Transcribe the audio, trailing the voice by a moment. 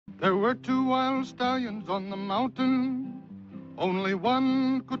There were two wild stallions on the mountain. Only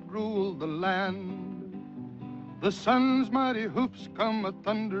one could rule the land. The sun's mighty hoofs come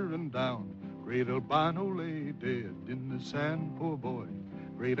a-thundering down. Great albino lay dead in the sand, poor boy.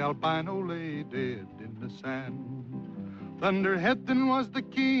 Great albino lay dead in the sand. Thunderhead then was the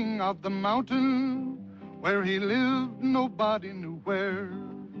king of the mountain. Where he lived, nobody knew where.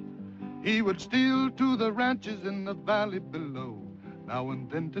 He would steal to the ranches in the valley below. Now and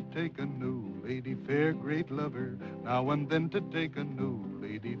then to take a new lady fair, great lover. Now and then to take a new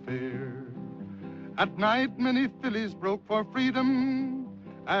lady fair. At night, many fillies broke for freedom.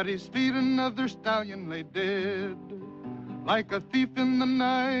 At his feet, another stallion lay dead. Like a thief in the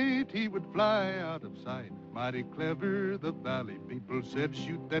night, he would fly out of sight. Mighty clever, the valley people said.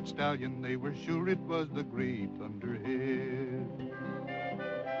 Shoot that stallion, they were sure it was the great Thunderhead.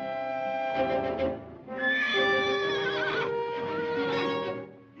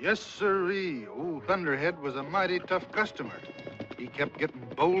 Yes, sirree. Old Thunderhead was a mighty tough customer. He kept getting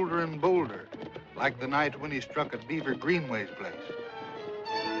bolder and bolder, like the night when he struck at Beaver Greenway's place.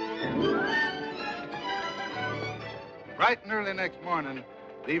 Bright and early next morning,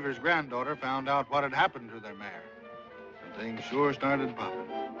 Beaver's granddaughter found out what had happened to their mare. And things sure started popping.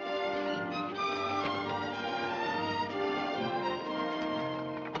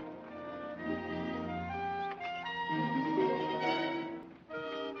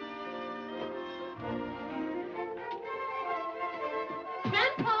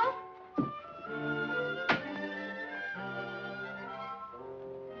 Grandpa!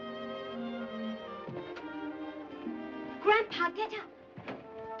 Grandpa, get up.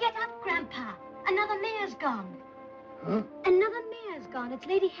 Get up, Grandpa. Another mare's gone. Huh? Another mare's gone. It's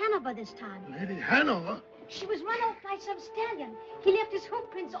Lady Hanover this time. Lady Hanover? She was run off by some stallion. He left his hoof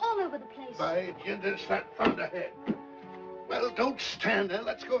prints all over the place. By it's that Thunderhead. Well, don't stand there.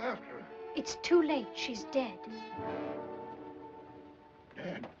 Let's go after her. It's too late. She's dead.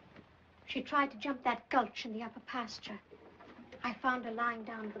 Dead? She tried to jump that gulch in the upper pasture. I found her lying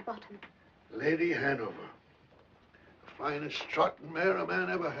down at the bottom. Lady Hanover. The finest trotting mare a man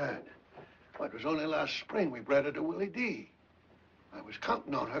ever had. Well, it was only last spring we bred her to Willie D. I was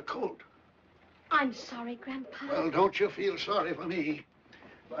counting on her colt. I'm sorry, Grandpa. Well, don't you feel sorry for me.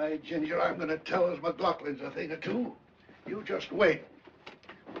 By Ginger, I'm going to tell us McLaughlin's a thing or two. You just wait.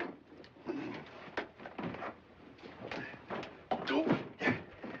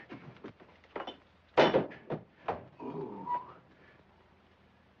 Ooh.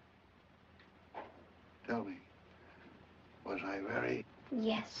 Tell me, was I very...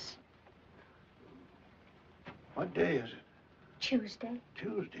 Yes. What day is it? Tuesday.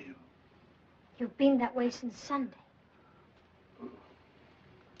 Tuesday. You've been that way since Sunday.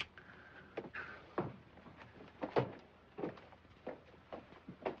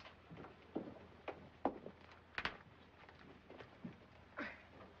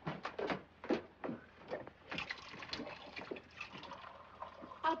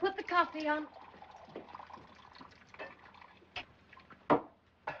 I'll put the coffee on.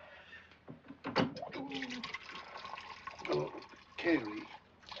 Oh, Carey,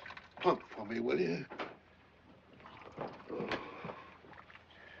 plump for me, will you? Oh.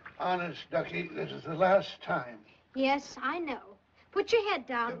 Honest, Ducky, this is the last time. Yes, I know. Put your head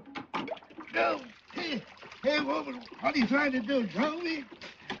down. No. Hey, woman, what are you trying to do, throw me?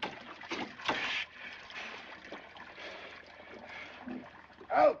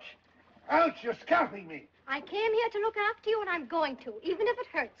 Ouch! Ouch, you're scalping me. I came here to look after you, and I'm going to, even if it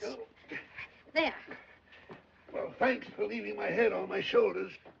hurts. Oh. There. Well, thanks for leaving my head on my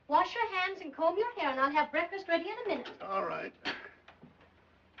shoulders. Wash your hands and comb your hair, and I'll have breakfast ready in a minute. All right.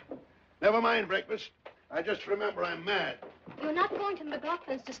 Never mind breakfast. I just remember I'm mad. You're not going to the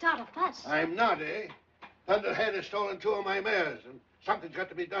McLaughlins to start a fuss. I'm not, eh? Thunderhead has stolen two of my mares, and something's got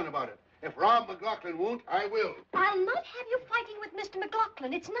to be done about it. If Rob McLaughlin won't, I will. I'll not have you fighting with Mr.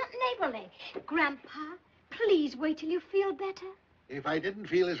 McLaughlin. It's not neighborly. Grandpa, please wait till you feel better. If I didn't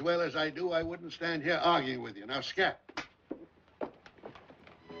feel as well as I do, I wouldn't stand here arguing with you. Now, scat.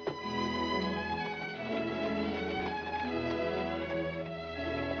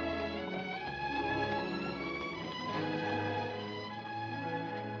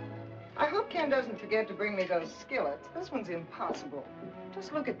 I hope Ken doesn't forget to bring me those skillets. This one's impossible.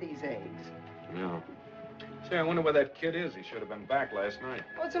 Just look at these eggs. Yeah. Say, I wonder where that kid is. He should have been back last night.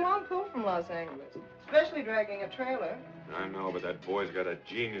 Oh, it's a long pull from Los Angeles, especially dragging a trailer. I know, but that boy's got a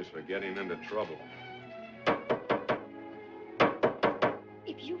genius for getting into trouble.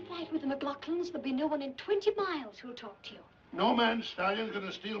 If you fight with the McLaughlins, there'll be no one in 20 miles who'll talk to you. No man stallion's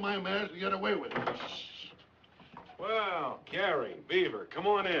gonna steal my mares and get away with it. Well, Carey, Beaver, come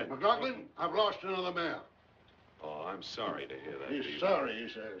on in. McLaughlin, I've lost another mare. Oh, I'm sorry to hear that, He's Beaver. sorry, he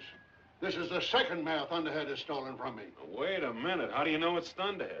says. This is the second mare Thunderhead has stolen from me. Wait a minute. How do you know it's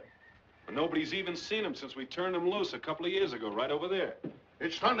Thunderhead? Well, nobody's even seen him since we turned him loose a couple of years ago, right over there.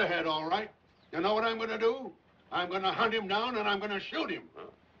 It's Thunderhead, all right. You know what I'm going to do? I'm going to hunt him down and I'm going to shoot him.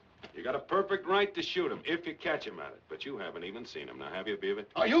 Well, you got a perfect right to shoot him if you catch him at it. But you haven't even seen him. Now, have you, Beaver?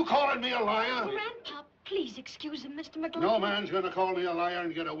 Are you calling me a liar? Grandpa, please excuse him, Mr. McLaughlin. No man's going to call me a liar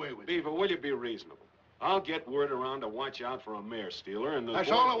and get away with it. Beaver, will you be reasonable? I'll get word around to watch out for a mare stealer and the... That's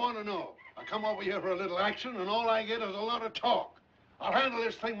all I want to know. I come over here for a little action and all I get is a lot of talk. I'll handle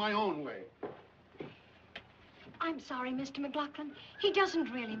this thing my own way. I'm sorry, Mr. McLaughlin. He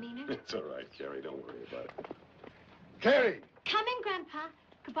doesn't really mean it. It's all right, Carey. Don't worry about it. Carey! Come in, Grandpa.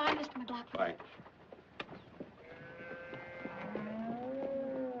 Goodbye, Mr. McLaughlin. Bye.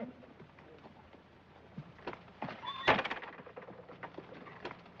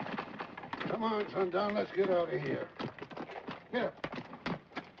 Come on, Sundown, let's get out of here. Get up.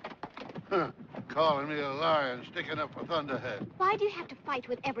 Huh. Calling me a liar and sticking up for Thunderhead. Why do you have to fight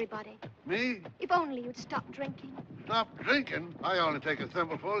with everybody? Me? If only you'd stop drinking. Stop drinking? I only take a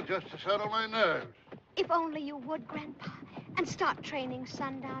thimbleful just to settle my nerves. If only you would, Grandpa, and start training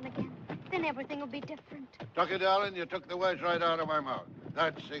Sundown again. Then everything will be different. Tucker, darling, you took the words right out of my mouth.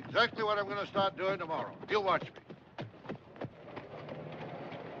 That's exactly what I'm going to start doing tomorrow. You watch me.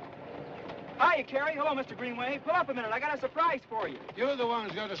 Hiya, Carey. Hello, Mr. Greenway. Pull up a minute. I got a surprise for you. You're the one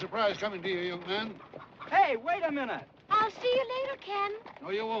who's got a surprise coming to you, young man. Hey, wait a minute. I'll see you later, Ken.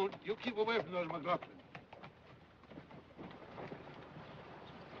 No, you won't. You keep away from those McLaughlin.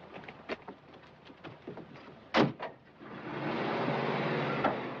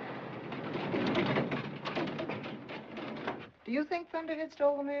 Do you think Thunderhead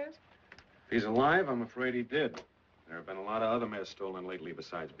stole the mares? If he's alive, I'm afraid he did. There have been a lot of other mares stolen lately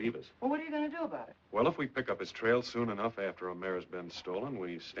besides Beaver's. Well, what are you going to do about it? Well, if we pick up his trail soon enough after a mare has been stolen,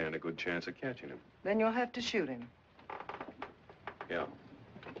 we stand a good chance of catching him. Then you'll have to shoot him. Yeah.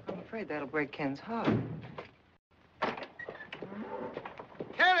 I'm afraid that'll break Ken's heart.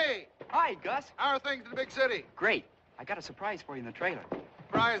 Kenny! Hi, Gus. How are things in the big city? Great. I got a surprise for you in the trailer.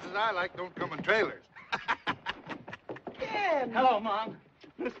 Prizes I like don't come in trailers. Ken! Hello, Mom.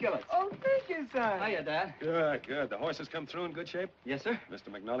 Miss Skillets. Oh, thank you, son. Hiya, Dad. Good, good. The horses come through in good shape? Yes, sir. Mr.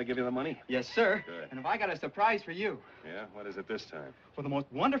 McNally give you the money? Yes, sir. Good. And if I got a surprise for you. Yeah? What is it this time? Well, the most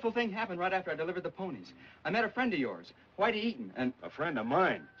wonderful thing happened right after I delivered the ponies. I met a friend of yours, Whitey Eaton, and A friend of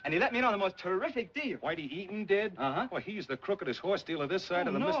mine. he let me know the most terrific deal. Whitey Eaton did? Uh-huh. Well, he's the crookedest horse dealer this side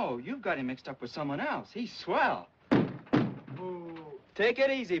of the... No, you've got him mixed up with someone else. He's swell. Take it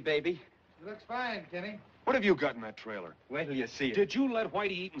easy, baby. Looks fine, Kenny. What have you got in that trailer? Wait till you see it. Did you let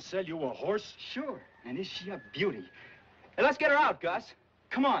Whitey Eaton sell you a horse? Sure. And is she a beauty? Hey, let's get her out, Gus.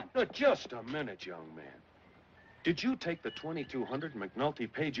 Come on. Now, just a minute, young man. Did you take the $2,200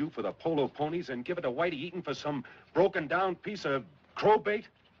 McNulty paid you for the polo ponies and give it to Whitey Eaton for some broken-down piece of crowbait?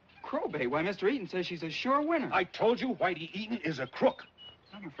 Crowbait? Why, Mr. Eaton says she's a sure winner. I told you Whitey Eaton is a crook.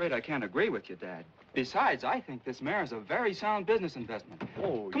 I'm afraid I can't agree with you, Dad. Besides, I think this mare is a very sound business investment.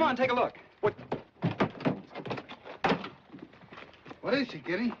 Oh, Come on, take a look. What? What is she,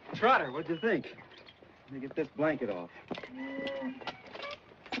 Kenny? Trotter, what'd you think? Let me get this blanket off.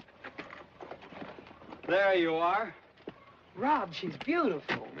 There you are. Rob, she's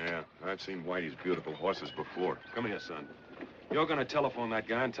beautiful. Yeah, I've seen Whitey's beautiful horses before. Come here, son. You're going to telephone that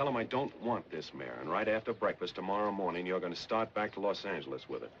guy and tell him I don't want this mare. And right after breakfast tomorrow morning, you're going to start back to Los Angeles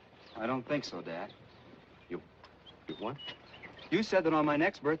with it. I don't think so, Dad. You what? You said that on my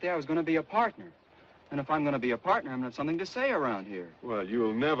next birthday I was going to be a partner. And if I'm going to be a partner, I'm going to have something to say around here. Well,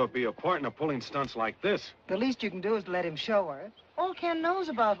 you'll never be a partner pulling stunts like this. The least you can do is let him show her. All Ken knows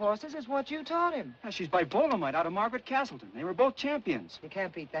about horses is what you taught him. Now, she's by Bolemite out of Margaret Castleton. They were both champions. You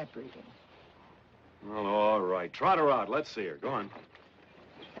can't beat that breeding. Well, all right. Trot her out. Let's see her. Go on.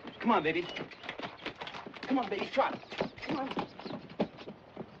 Come on, baby. Come on, baby, trot. Come on.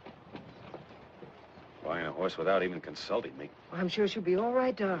 Buying a horse without even consulting me. I'm sure she'll be all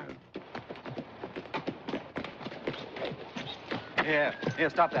right, darling. Here,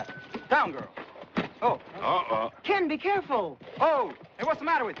 stop that. Down, girl. Oh. Uh-oh. Ken, be careful. Oh, hey, what's the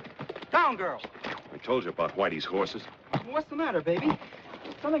matter with you? Down, girl. I told you about Whitey's horses. What's the matter, baby?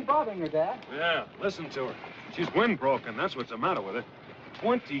 Something bothering her, Dad. Yeah, listen to her. She's wind broken. That's what's the matter with her.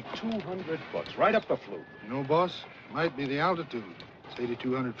 $2,200, right up the flute. You know, boss, might be the altitude. It's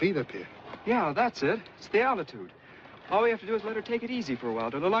 8,200 feet up here. Yeah, that's it. It's the altitude. All we have to do is let her take it easy for a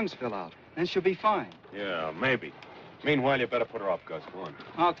while till her lungs fill out. Then she'll be fine. Yeah, maybe. Meanwhile, you better put her up, Gus. Go on.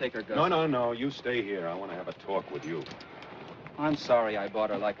 I'll take her, Gus. No. You stay here. I want to have a talk with you. I'm sorry I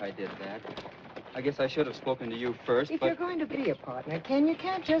bought her like I did, Dad. I guess I should have spoken to you first, If you're going to be a partner, Ken, you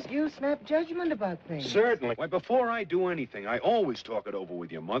can't just use snap judgment about things. Certainly. Why, before I do anything, I always talk it over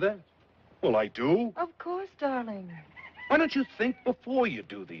with your mother. Well, I do. Of course, darling. Why don't you think before you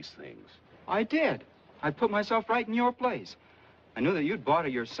do these things? I did. I put myself right in your place. I knew that you'd bought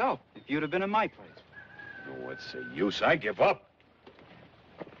her yourself if you'd have been in my place. Oh, what's the use? I give up.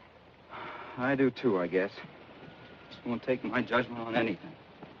 I do, too, I guess. Just won't take my judgment on anything.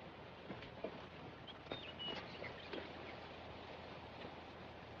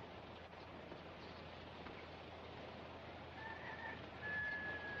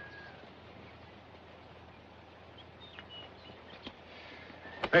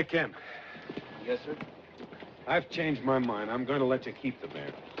 Hey, Ken. Yes, sir? I've changed my mind. I'm going to let you keep the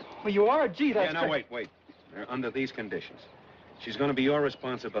mare. Well, you are? Gee, that's... Yeah, now, wait. Under these conditions. She's going to be your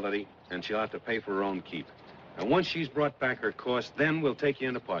responsibility, and she'll have to pay for her own keep. And once she's brought back her cost, then we'll take you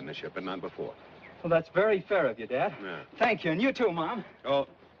into partnership, but not before. Well, that's very fair of you, Dad. Yeah. Thank you, and you too, Mom. Oh,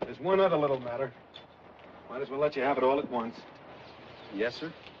 there's one other little matter. Might as well let you have it all at once. Yes,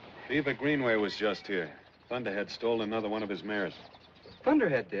 sir? Beaver Greenway was just here. Thunderhead stole another one of his mares.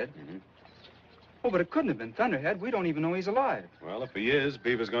 Thunderhead did? Mm-hmm. Oh, but it couldn't have been Thunderhead. We don't even know he's alive. Well, if he is,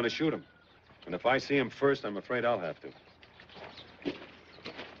 Beaver's going to shoot him. And if I see him first, I'm afraid I'll have to.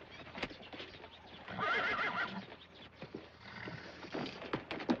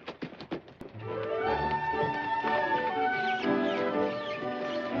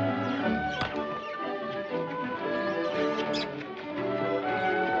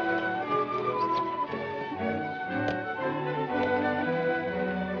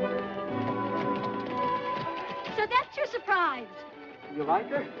 So that's your surprise. You like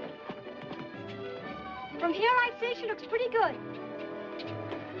her? From here, I'd say she looks pretty good.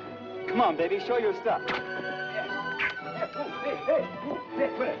 Come on, baby, show your stuff. Hey,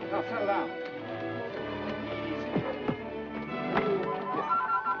 quit it. Now, settle down.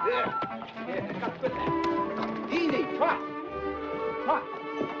 Yeah, quit that. Easy, trot.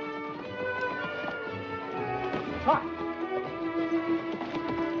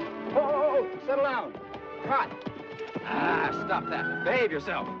 Oh, settle down. Trot. Stop that. Behave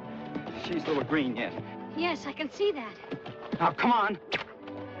yourself. She's a little green yet. Yes, I can see that. Now, come on.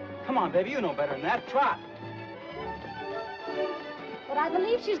 Come on, baby, you know better than that. Trot. But I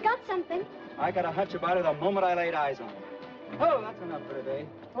believe she's got something. I got a hunch about her the moment I laid eyes on her. Oh, that's enough for today.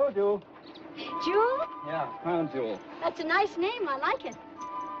 Oh, Jewel. Jewel? Yeah, Crown Jewel. That's a nice name. I like it.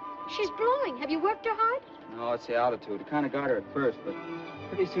 She's blowing. Have you worked her hard? No, it's the altitude. It kind of got her at first, but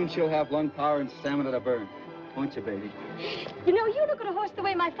pretty soon she'll have lung power and stamina to burn. Won't you, baby? You know, you look at a horse the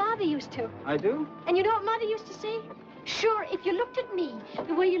way my father used to. I do? And you know what Mother used to say? Sure, if you looked at me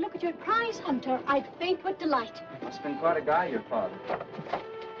the way you look at your prize hunter, I'd faint with delight. Must have been quite a guy, your father.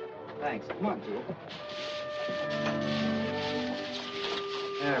 Thanks. Come on, Jewel.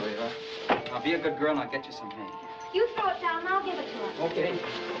 There we are. Now, be a good girl and I'll get you some hay. You throw it down and I'll give it to her. Okay.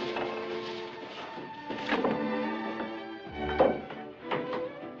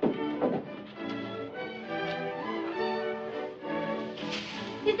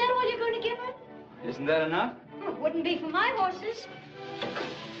 Is that all you're going to give her? Isn't that enough? Well, it wouldn't be for my horses.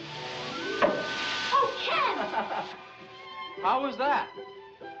 Oh, Ken! How was that?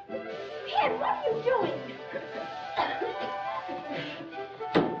 Ken, what are you doing?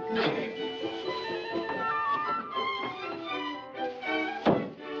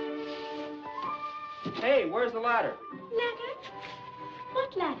 Hey, where's the ladder? Ladder?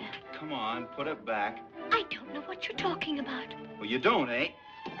 What ladder? Come on, put it back. I don't know what you're talking about. Well, you don't, eh?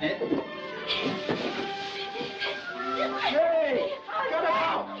 Hey! Get it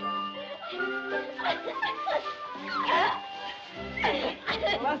out!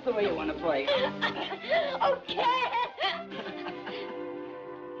 Well, that's the way you want to play. Okay.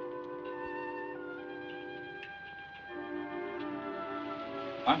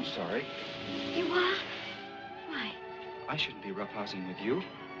 I'm sorry. You are? Why? I shouldn't be roughhousing with you.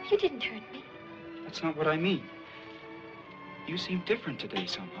 You didn't hurt me. That's not what I mean. You seem different today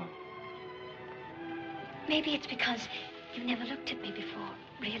somehow. Maybe it's because you never looked at me before,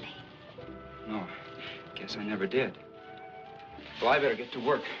 really. No, guess I never did. Well, I better get to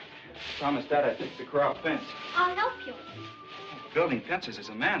work. Promised Dad I'd fix the corral fence. I'll help you. Building fences is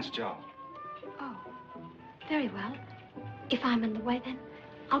a man's job. Oh, very well. If I'm in the way, then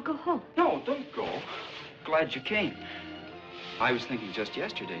I'll go home. No, don't go. Glad you came. I was thinking just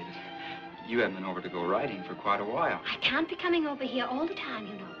yesterday that you haven't been over to go riding for quite a while. I can't be coming over here all the time,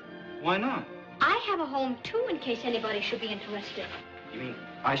 you know. Why not? I have a home, too, in case anybody should be interested. You mean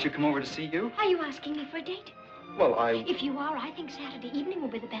I should come over to see you? Are you asking me for a date? Well, If you are, I think Saturday evening will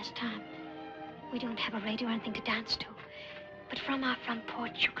be the best time. We don't have a radio or anything to dance to. But from our front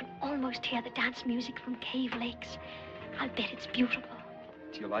porch, you can almost hear the dance music from Cave Lakes. I'll bet it's beautiful.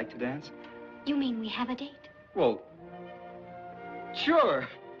 Do you like to dance? You mean we have a date? Well, sure.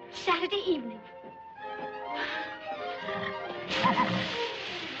 Saturday evening.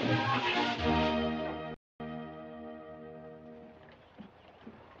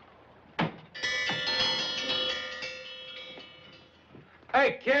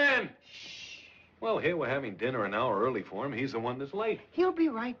 Hey, Ken! Well, here we're having dinner an hour early for him. He's the one that's late. He'll be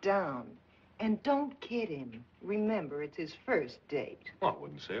right down. And don't kid him. Remember, it's his first date. Well, I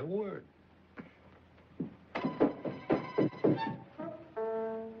wouldn't say a word.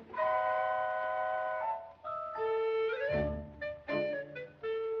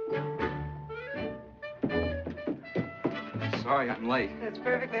 Sorry I'm late. That's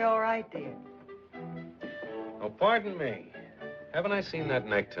perfectly all right, dear. Oh, pardon me. Haven't I seen that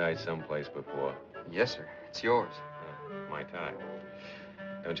necktie someplace before? Yes, sir. It's yours. My tie.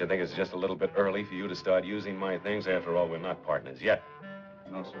 Don't you think it's just a little bit early for you to start using my things? After all, we're not partners yet.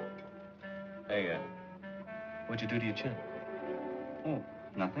 No, sir. Hey, what'd you do to your chin? Oh,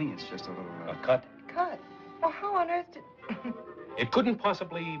 nothing. It's just a little... A cut? Cut. Well, how on earth did... It couldn't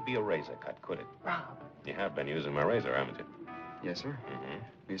possibly be a razor cut, could it? Rob. You have been using my razor, haven't you? Yes, sir.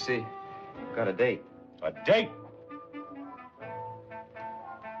 Mm-hmm. You see, I've got a date. A date?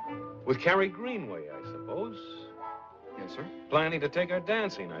 With Carey Greenway, I suppose. Yes, sir. Planning to take her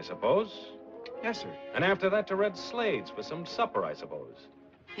dancing, I suppose. Yes, sir. And after that to Red Slade's for some supper, I suppose.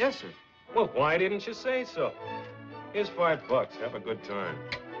 Yes, sir. Well, why didn't you say so? Here's $5. Have a good time.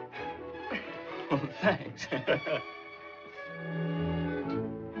 Oh, thanks.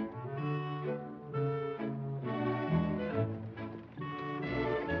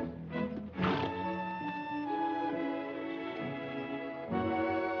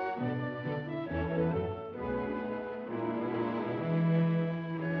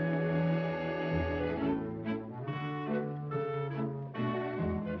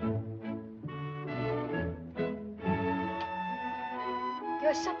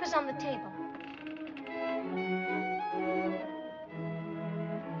 Your supper's on the table.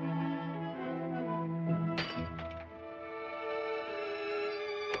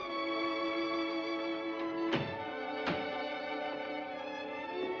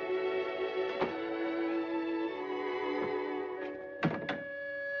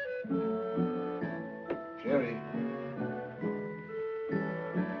 Carey.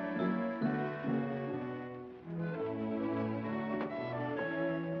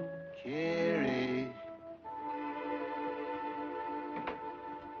 Carey.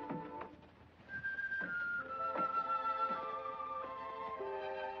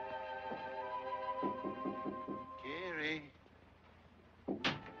 Carey.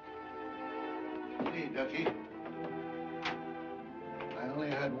 Hey, Ducky. I only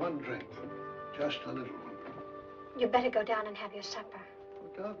had one drink. Just a little one. You better go down and have your supper.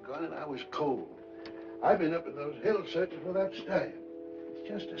 Oh, doggone it, I was cold. I've been up in those hills searching for that stallion. It's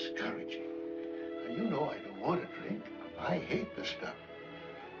just discouraging. Now, you know I don't want to drink. I hate the stuff.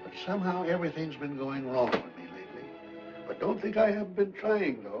 But somehow everything's been going wrong with me lately. But don't think I haven't been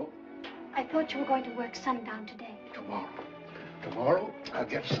trying, though. I thought you were going to work sundown today. Tomorrow. Tomorrow, I'll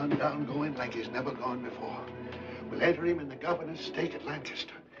get sundown going like he's never gone before. We'll enter him in the governor's stake at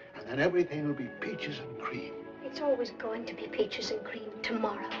Lancaster. And then everything will be peaches and cream. It's always going to be peaches and cream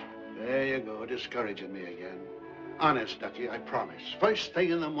tomorrow. There you go, discouraging me again. Honest, Ducky, I promise. First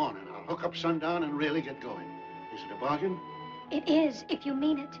thing in the morning, I'll hook up sundown and really get going. Is it a bargain? It is, if you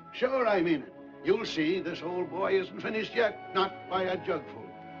mean it. Sure, I mean it. You'll see, this old boy isn't finished yet. Not by a jugful.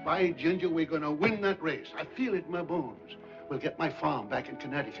 By Ginger, we're gonna win that race. I feel it in my bones. We'll get my farm back in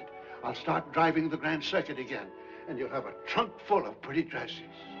Connecticut. I'll start driving the Grand Circuit again. And you'll have a trunk full of pretty dresses.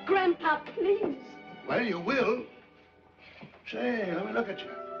 Grandpa, please. Well, you will. Say, let me look at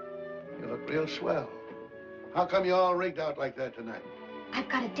you. You look real swell. How come you're all rigged out like that tonight? I've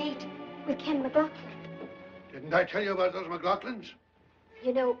got a date with Ken McLaughlin. Didn't I tell you about those McLaughlins?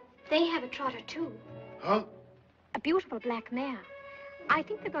 You know, they have a trotter, too. Huh? A beautiful black mare. I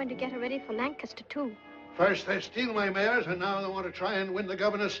think they're going to get her ready for Lancaster, too. First they steal my mares, and now they want to try and win the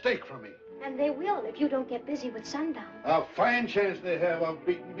governor's stake from me. And they will if you don't get busy with sundown. A fine chance they have of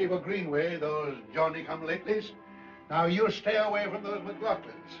beating Beaver Greenway, those Johnny-come-latelys. Now, you stay away from those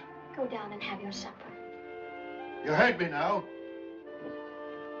McLaughlins. Go down and have your supper. You heard me now.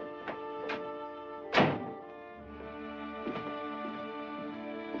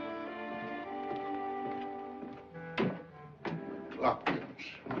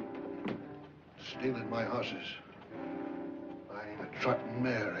 my horses. Buying a trotting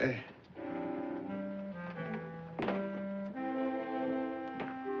mare, eh?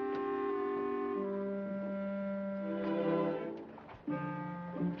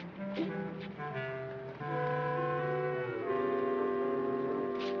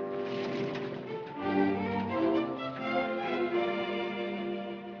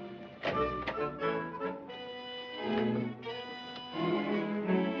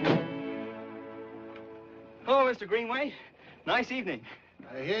 Mr. Greenway. Nice evening.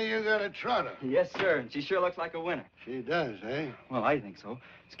 I hear you got a trotter. Yes, sir, and she sure looks like a winner. She does, eh? Well, I think so.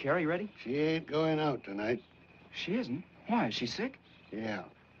 Is Carey ready? She ain't going out tonight. She isn't? Why, is she sick? Yeah.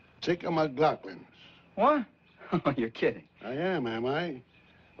 Sick of McLaughlin's. What? Oh, you're kidding. I am I?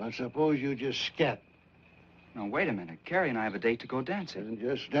 Well, suppose you just scat. Now, wait a minute. Carey and I have a date to go dancing. And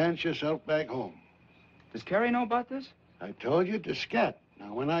just dance yourself back home. Does Carey know about this? I told you to scat.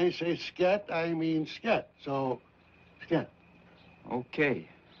 Now, when I say scat, I mean scat. So, scat. Okay.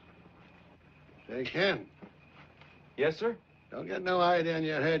 Say, Ken. Yes, sir? Don't get no idea in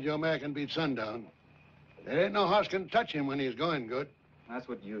your head your mare can beat sundown. There ain't no horse can touch him when he's going good. That's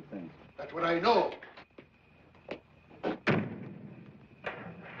what you think. That's what I know.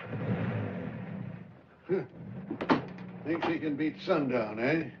 Thinks he can beat sundown,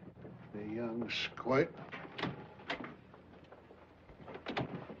 eh? The young squirt.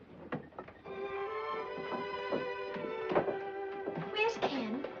 Where's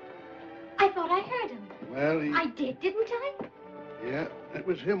Ken? I thought I heard him. Well, he... I did, didn't I? Yeah, that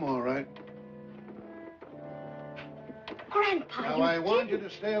was him, all right. Grandpa, Now, you I want you didn't.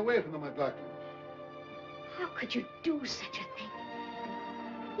 to stay away from the McLaughlins. How could you do such a thing?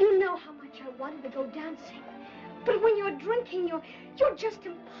 You know how much I wanted to go dancing. But when you're drinking, you're just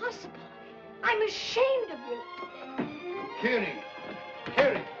impossible. I'm ashamed of you. Carey!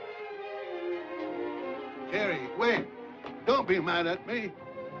 Carey! Carey, wait. Don't be mad at me.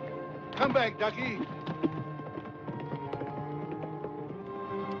 Come back, Ducky.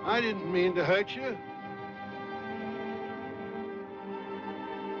 I didn't mean to hurt you.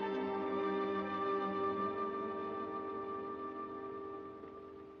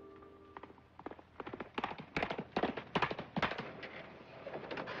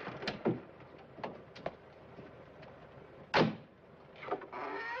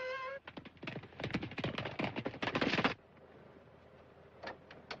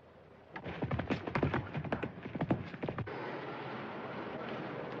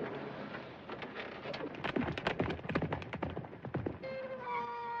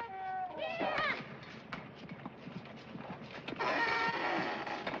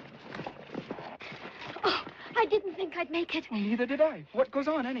 I didn't think I'd make it. Well, neither did I. What goes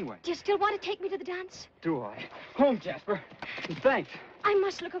on anyway? Do you still want to take me to the dance? Do I? Home, Jasper. Thanks. I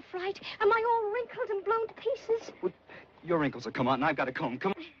must look a fright. Am I all wrinkled and blown to pieces? Well, your wrinkles will come out, and I've got a comb.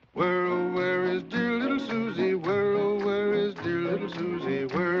 Come on. Where, oh, where is dear little Susie? Where, oh, where is dear little Susie?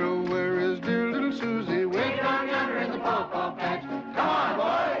 Where, oh, where is dear little Susie? Way down yonder in the pawpaw patch. Come on,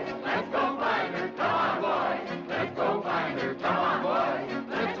 boys, let's go find her. Come on, boys, let's go find her. Come on, boys,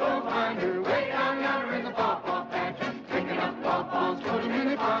 let's go find her. Way down yonder in the pawpaw patch. Picking up pawpaws, put 'em in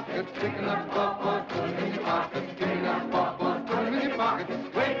your pockets. Picking up pawpaws, put 'em in your pockets. Picking up pawpaws, put 'em in your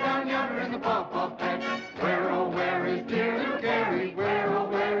pockets. Way down yonder in the pawpaw patch. Where, oh, where is dear little Carey? Where, oh,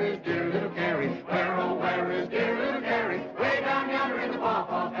 where is dear little Carey? Where, oh, where is dear little Carey? Way down yonder in the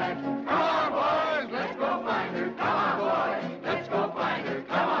pawpaw patch. Come on, boys, let's go find her. Come on, boys, let's go find her.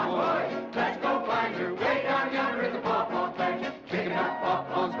 Come on, boys, let's go find her. Way down yonder in the pawpaw patch. Picking up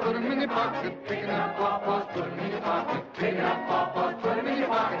pawpaws, put 'em in your pocket. Picking up pawpaws, put 'em in your pocket. Picking up pawpaws, put 'em in your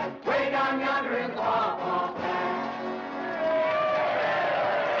pocket. Way down yonder in the pawpaw patch.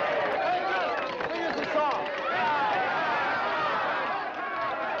 Sing us a song.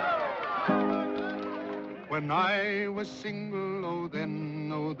 When I was single, oh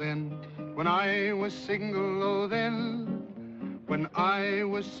then, oh then. When I was single, oh then. When I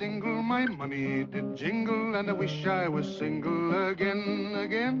was single, my money did jingle, and I wish I was single again,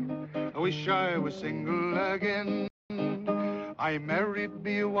 again. I wish I was single again. I married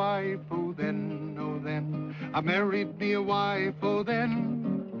me a wife, oh then, oh then. I married me a wife, oh then.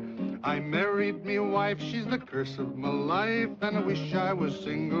 I married me a wife, she's the curse of my life, and I wish I was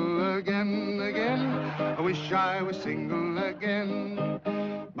single again, again. I wish I was single again.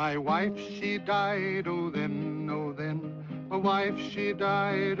 My wife, she died, oh then, oh then. My wife, she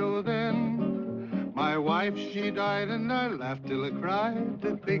died, oh then. My wife, she died, and I laughed till I cried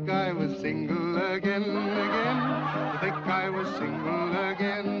to think I was single again, again. To think I was single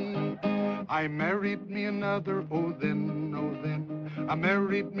again. I married me another, oh then, oh then. I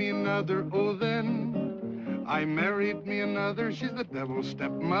married me another, oh then. I married me another, she's the devil's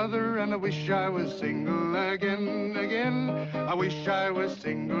stepmother, and I wish I was single again, again. I wish I was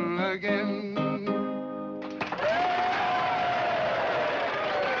single again.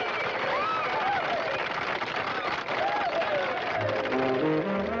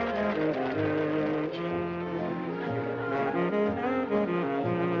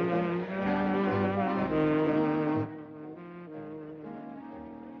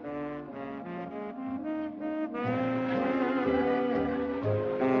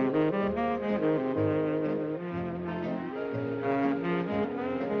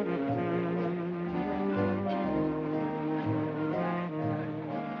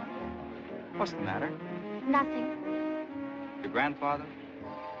 What's the matter? Nothing. Your grandfather?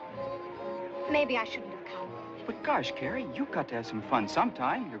 Maybe I shouldn't have come. But gosh, Carey, you've got to have some fun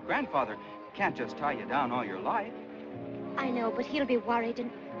sometime. Your grandfather can't just tie you down all your life. I know, but he'll be worried, and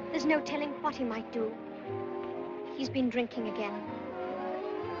there's no telling what he might do. He's been drinking again.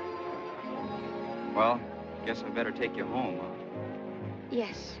 Well, guess I better take you home, huh?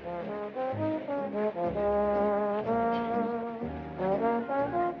 Yes.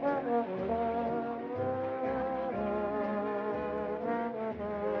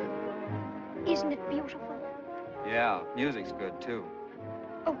 Isn't it beautiful? Yeah, music's good, too.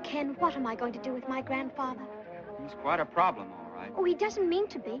 Oh, Ken, what am I going to do with my grandfather? He's quite a problem, all right. Oh, he doesn't mean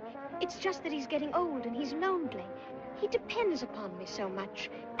to be. It's just that he's getting old and he's lonely. He depends upon me so much.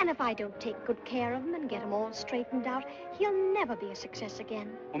 And if I don't take good care of him and get him all straightened out, he'll never be a success again.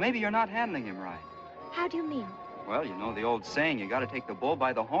 Well, maybe you're not handling him right. How do you mean? Well, you know the old saying, you gotta take the bull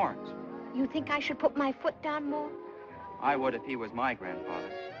by the horns. You think I should put my foot down more? I would if he was my grandfather.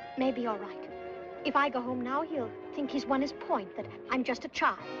 Maybe you're right. If I go home now, he'll think he's won his point, that I'm just a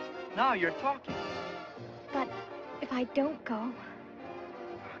child. Now you're talking. But if I don't go,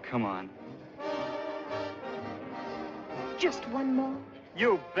 Come on. just one more.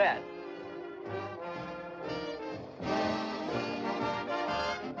 You bet.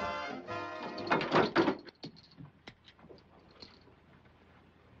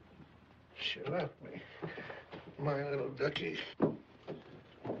 She left me. My little ducky.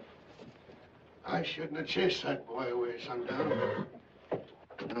 I shouldn't have chased that boy away sundown.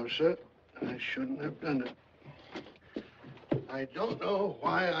 No, sir. I shouldn't have done it. I don't know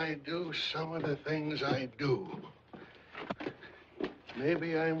why I do some of the things I do.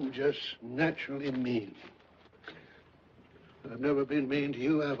 Maybe I'm just naturally mean. I've never been mean to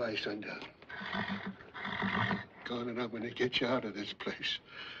you, have I, sundown? Gone, and I'm going to get you out of this place.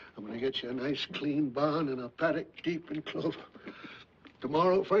 I'm going to get you a nice, clean barn and a paddock deep in clover.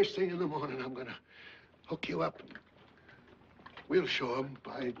 Tomorrow, first thing in the morning, I'm going to hook you up. We'll show 'em,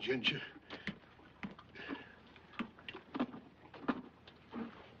 by ginger.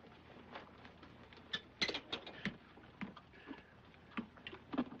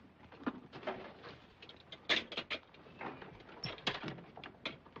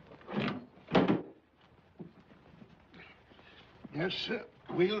 Yes, sir.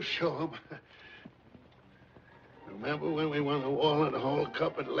 We'll show 'em. Remember when we won the Wall and the Hall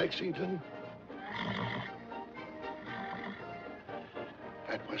Cup at Lexington?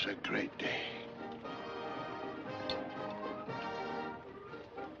 That was a great day.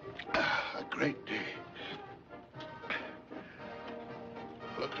 A great day.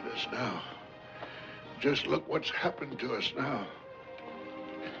 Look at us now. Just look what's happened to us now.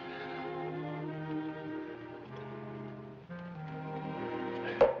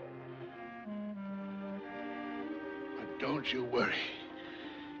 Don't you worry.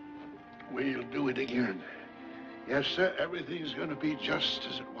 We'll do it again. Yes, sir, everything's gonna be just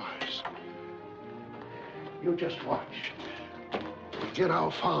as it was. You just watch. We'll get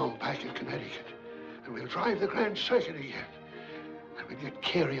our farm back in Connecticut, and we'll drive the Grand Circuit again. And we'll get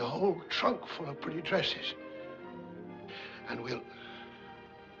Carey a whole trunk full of pretty dresses. And we'll...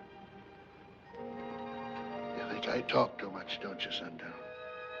 You think I talk too much, don't you, Sundown?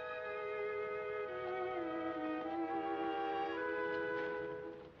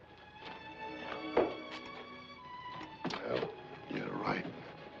 Well, you're right.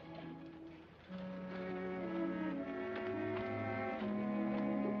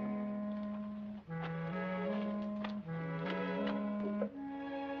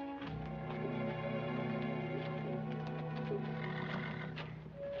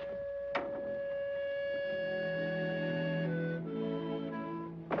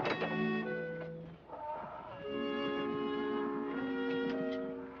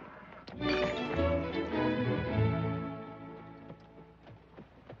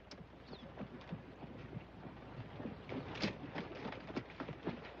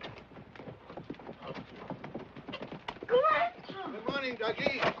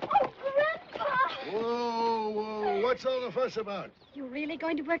 ducky. Oh, Grandpa! Whoa. What's all the fuss about? You really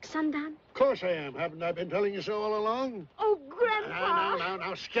going to work sundown? Of course I am. Haven't I been telling you so all along? Oh, Grandpa!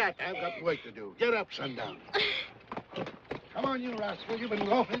 Now, scat. I've got work to do. Get up, sundown. Come on, you rascal. You've been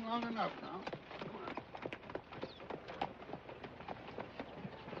loafing long enough now.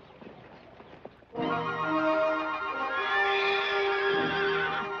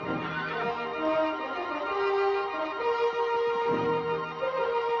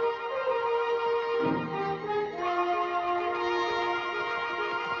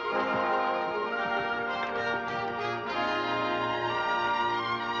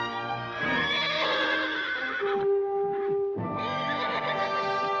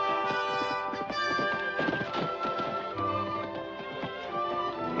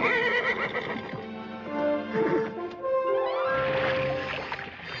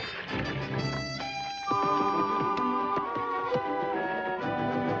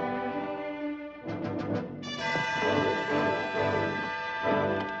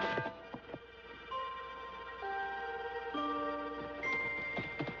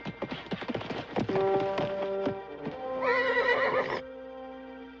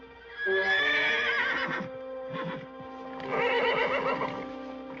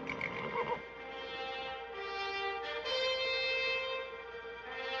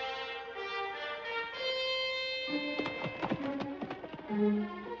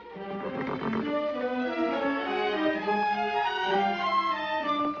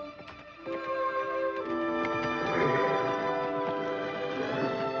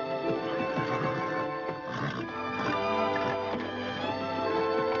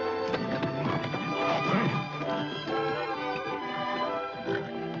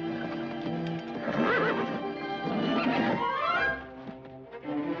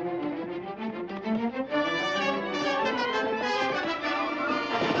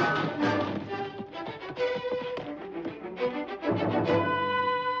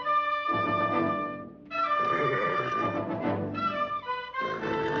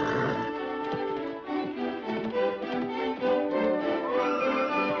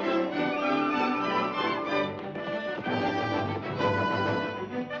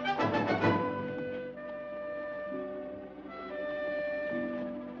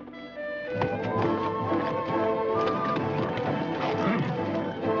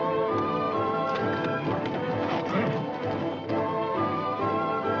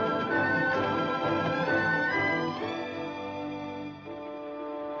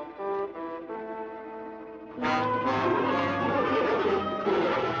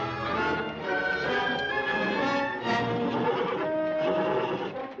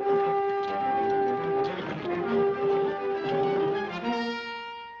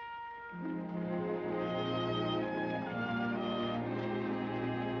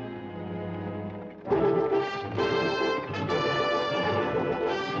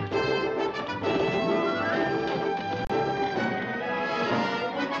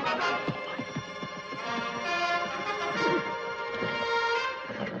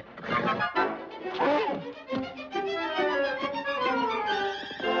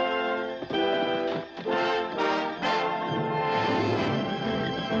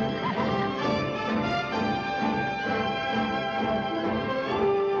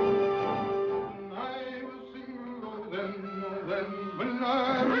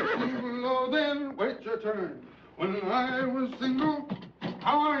 Turn. When I was single,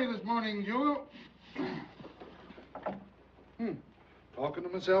 how are you this morning, Jewel? Talking to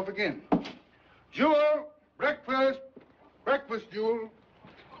myself again. Jewel, breakfast. Breakfast, Jewel.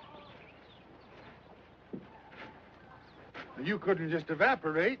 You couldn't just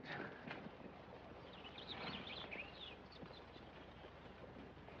evaporate.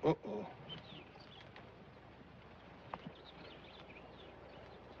 Uh-oh.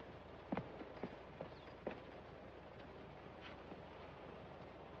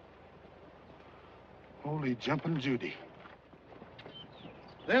 Holy jumping Judy.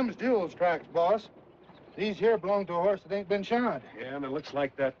 Them's Jewel's tracks, boss. These here belong to a horse that ain't been shod. Yeah, and it looks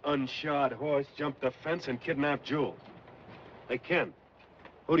like that unshod horse jumped the fence and kidnapped Jewel. Hey, Ken,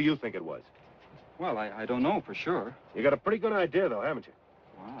 who do you think it was? Well, I don't know for sure. You got a pretty good idea, though, haven't you?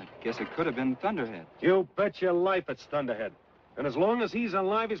 Well, I guess it could have been Thunderhead. You bet your life it's Thunderhead. And as long as he's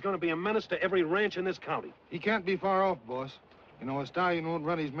alive, he's going to be a menace to every ranch in this county. He can't be far off, boss. You know, a stallion won't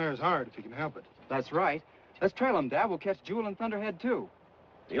run his mares hard if he can help it. That's right. Let's trail him, Dad. We'll catch Jewel and Thunderhead, too.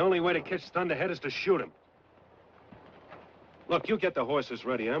 The only way to catch Thunderhead is to shoot him. Look, you get the horses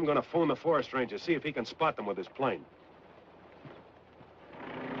ready. I'm going to phone the forest ranger, see if he can spot them with his plane.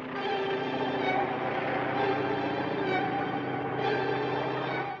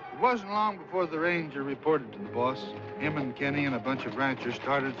 wasn't long before the ranger reported to the boss. Him and Kenny and a bunch of ranchers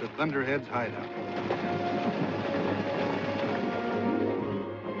started for Thunderhead's hideout.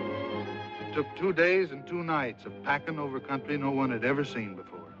 It took 2 days and 2 nights of packing over country no one had ever seen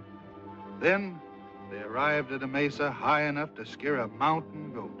before. Then they arrived at a mesa high enough to scare a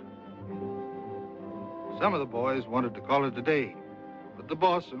mountain goat. Some of the boys wanted to call it a day, but the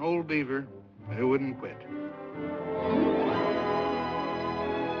boss, an old beaver, they wouldn't quit.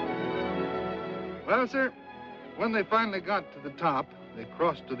 Well, sir, when they finally got to the top, they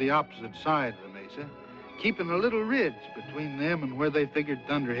crossed to the opposite side of the mesa, keeping a little ridge between them and where they figured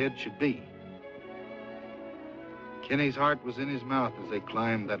Thunderhead should be. Kenny's heart was in his mouth as they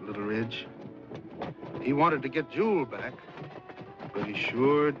climbed that little ridge. He wanted to get Jewel back, but he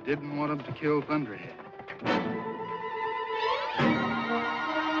sure didn't want him to kill Thunderhead.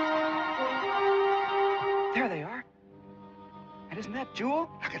 There they are. And isn't that Jewel?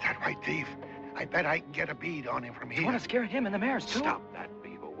 Look at that white thief. I bet I can get a bead on him from here. You want to scare him and the mares, too? Stop that,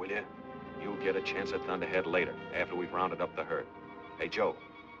 Beaver, will you? You'll get a chance at Thunderhead later, after we've rounded up the herd. Hey, Joe,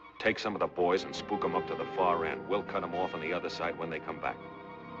 take some of the boys and spook them up to the far end. We'll cut them off on the other side when they come back.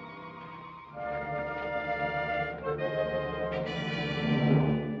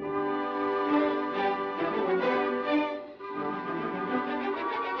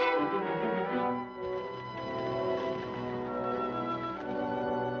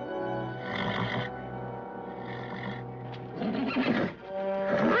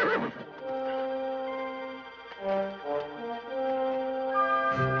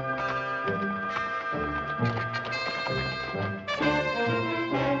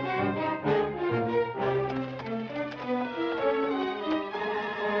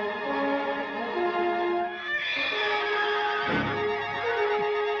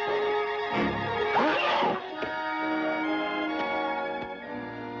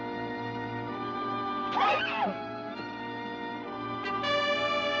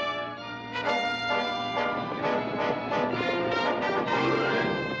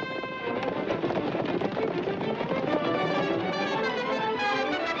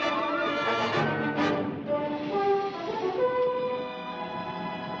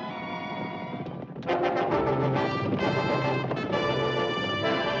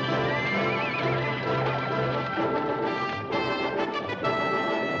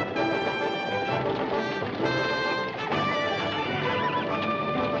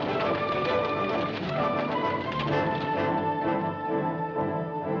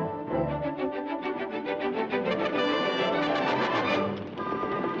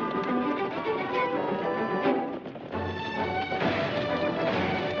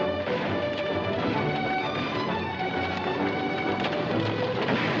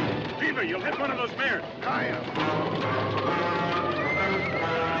 You'll hit one of those mares. I am.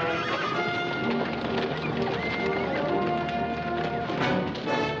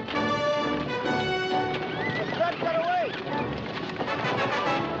 Let's get away!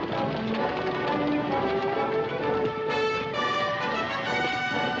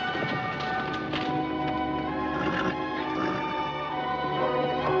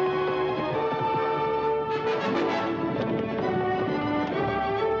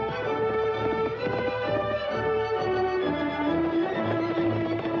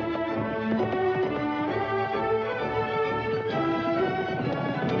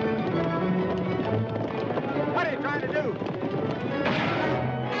 What are you trying to do?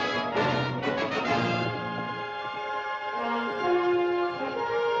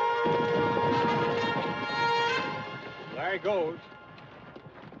 There he goes.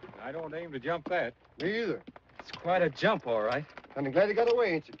 I don't aim to jump that. Me either. It's quite a jump, all right. And I'm glad you got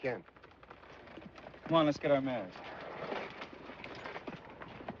away, ain't you, Ken? Come on, let's get our mares.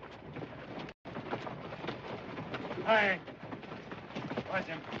 Hi. Watch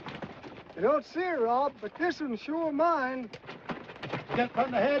him. You don't see her, Rob, but this one's sure mine. Get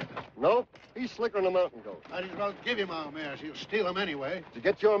Thunderhead? Nope. He's slicker than a mountain goat. Might as well give him our mares. He'll steal them anyway. Did you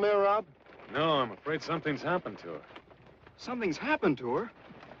get your mare, Rob? No, I'm afraid something's happened to her. Something's happened to her.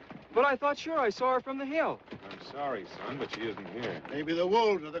 But I thought sure I saw her from the hill. I'm sorry, son, but she isn't here. Maybe the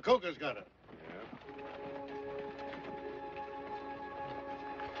wolves or the cougars got her. Yeah.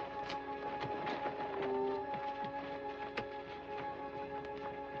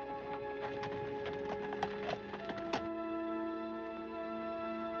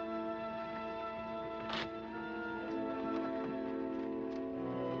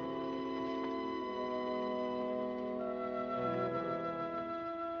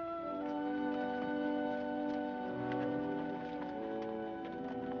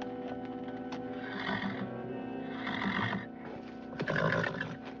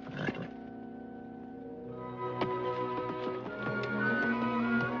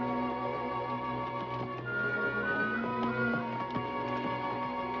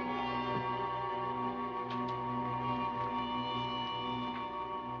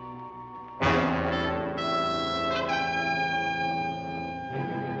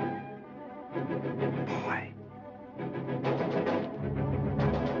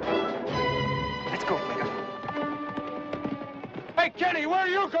 Eddie, where are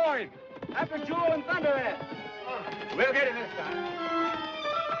you going? After Jewel and Thunderhead. We'll get him this time.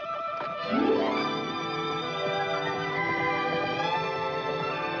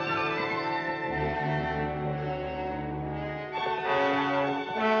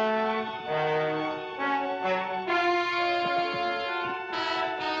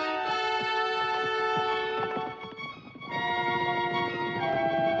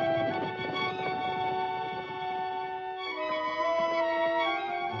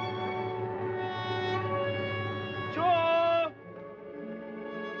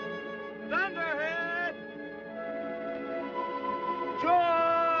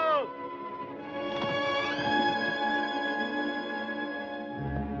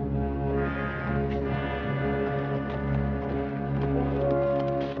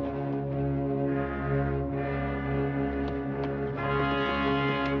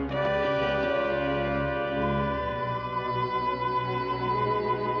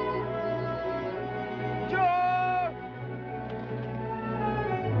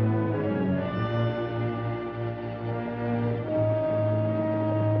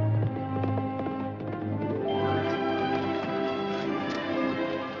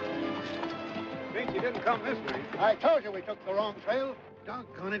 Come this way. I told you we took the wrong trail.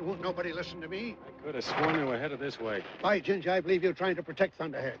 Doggone it, won't nobody listen to me. I could have sworn they were headed this way. By Ginger, I believe you're trying to protect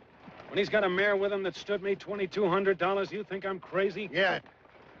Thunderhead. When he's got a mare with him that stood me $2,200, you think I'm crazy? Yeah. It's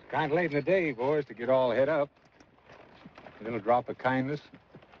kind of late in the day, boys, to get all head up. A little drop of kindness,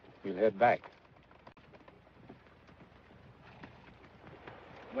 we'll head back.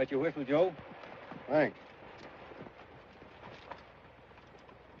 Let you whistle, Joe? Thanks.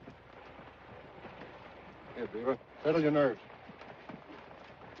 Here, Beaver. Settle your nerves.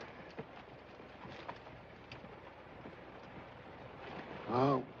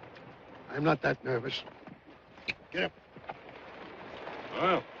 Oh, I'm not that nervous. Get up.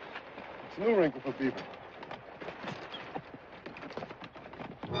 Well, It's a new wrinkle for Beaver.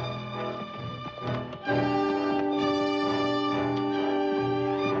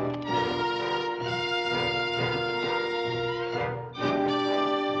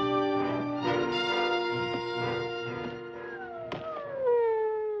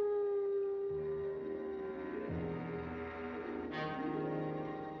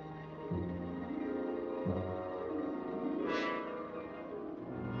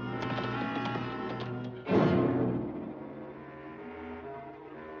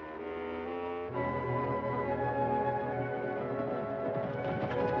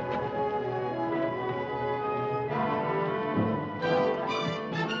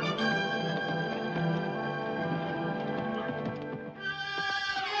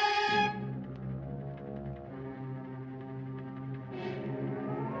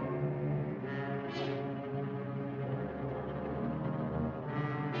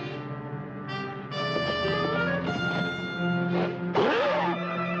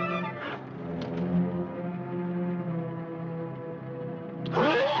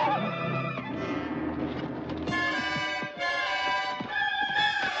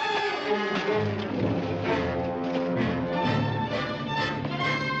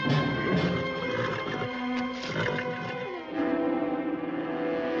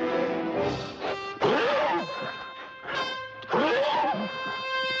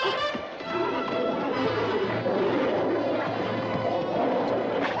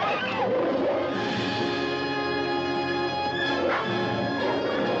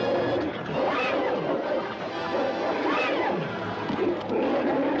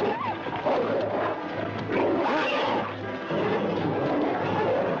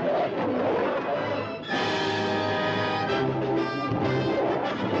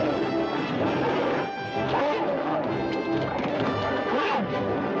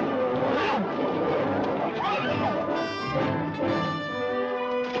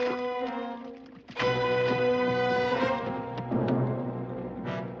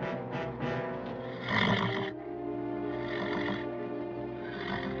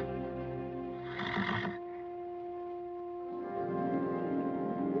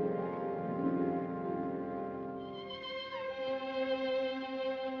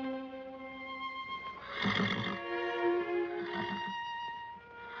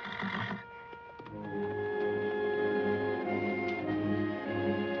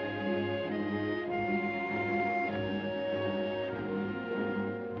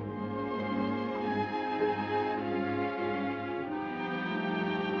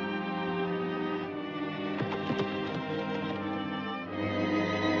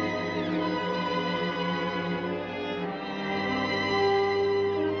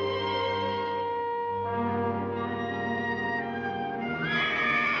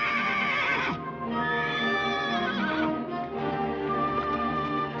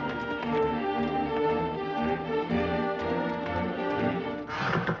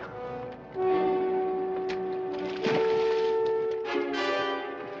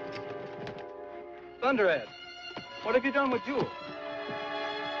 Thunderhead, what have you done with Jewel?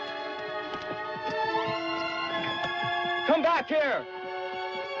 Come back here!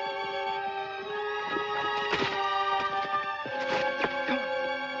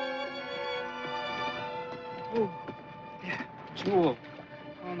 Oh, yeah, Jewel.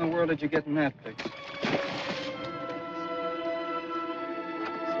 How in the world did you get in that fix?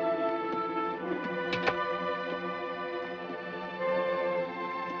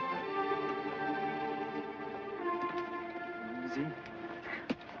 Easy.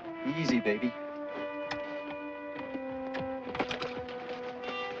 Easy, baby.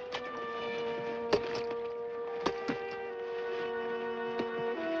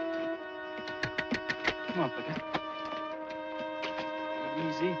 Come on, Peggy.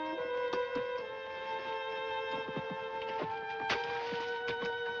 Easy.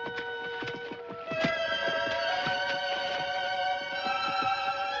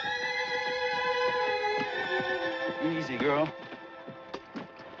 Easy, girl.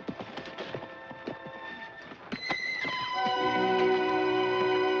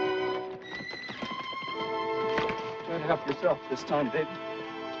 Try to help yourself this time, baby.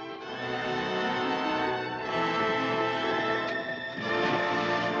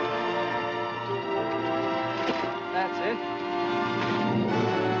 That's it.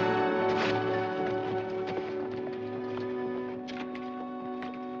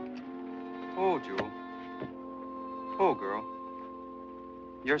 Oh, Jewel. Oh, girl.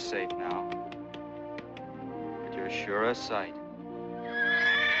 You're safe now. But you're sure a sight.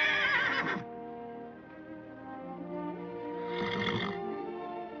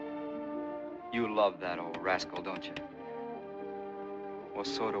 You love that old rascal, don't you? Well,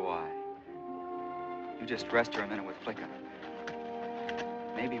 so do I. You just rest her a minute with Flicker.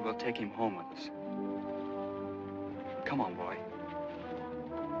 Maybe we'll take him home with us. Come on, boy.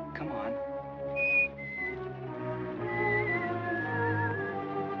 Come on.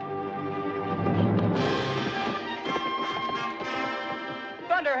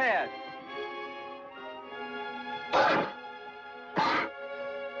 Thunderhead!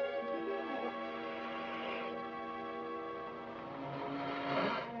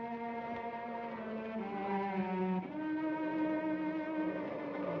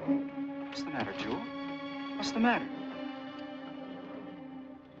 What's the matter, Jewel? What's the matter?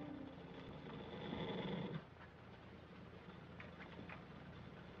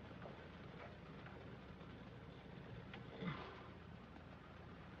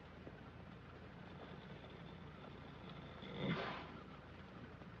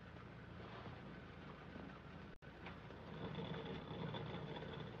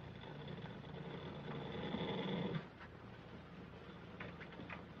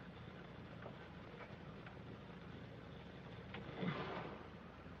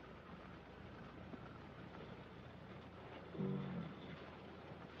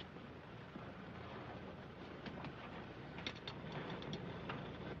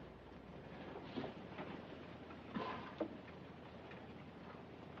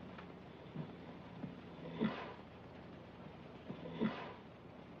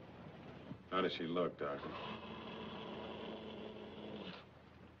 How does she look, Doctor?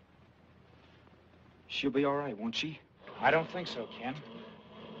 She'll be all right, won't she? I don't think so, Ken.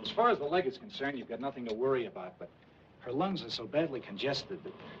 As far as the leg is concerned, you've got nothing to worry about, but her lungs are so badly congested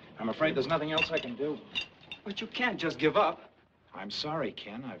that I'm afraid there's nothing else I can do. But you can't just give up. I'm sorry,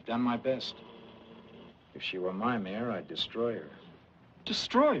 Ken. I've done my best. If she were my mare, I'd destroy her.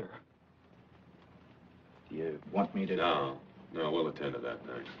 Destroy her? Do you want me to... No, we'll attend to that,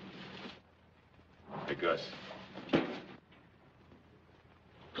 thanks. Hey, Gus.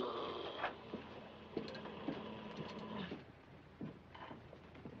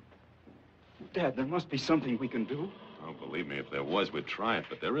 Dad, there must be something we can do. Oh, believe me, if there was, we'd try it,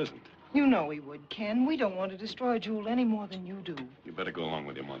 but there isn't. You know we would, Ken. We don't want to destroy Jewel any more than you do. You better go along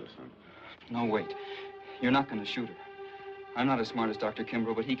with your mother, son. No, wait. You're not going to shoot her. I'm not as smart as Dr.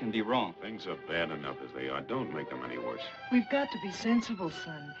 Kimbrough, but he can be wrong. Things are bad enough as they are. Don't make them any worse. We've got to be sensible,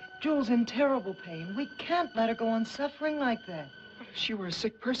 son. Jewel's in terrible pain. We can't let her go on suffering like that. But if she were a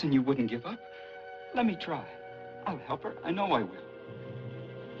sick person, you wouldn't give up. Let me try. I'll help her. I know I will.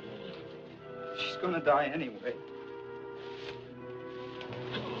 She's going to die anyway.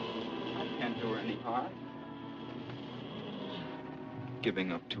 I can't do her any harm.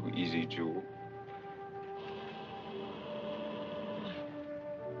 Giving up too easy, Jewel.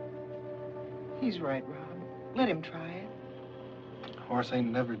 He's right, Rob. Let him try it. Horse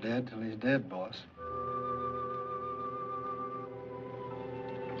ain't never dead till he's dead, boss.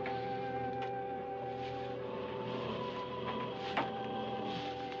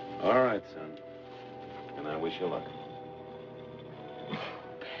 All right, son. And I wish you luck.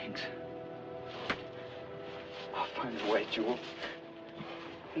 Thanks. I'll find a way, Jewel.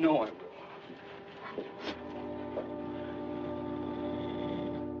 No, I will.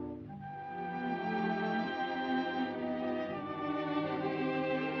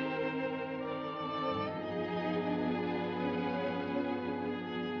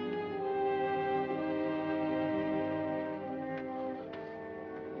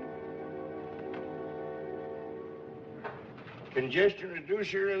 Congestion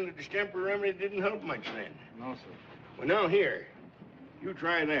reducer and the distemper remedy didn't help much then. No, sir. Well, now here, you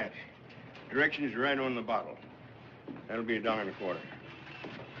try that. Directions are right on the bottle. That'll be $1.25.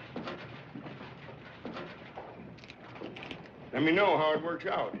 Let me know how it works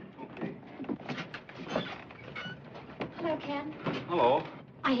out. Okay. Hello, Ken. Hello.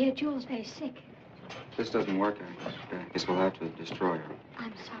 I hear Jewel's very sick. If this doesn't work, I guess we'll have to destroy her.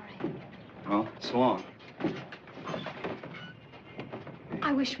 I'm sorry. Well, so long.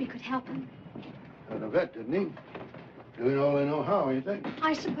 I wish we could help him. The vet, didn't he? Doing all they know how, you think?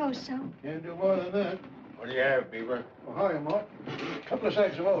 I suppose so. Can't do more than that. What do you have, Beaver? Oh, hi, Mort. A couple of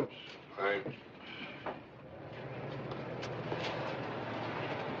sacks of oats. Thanks.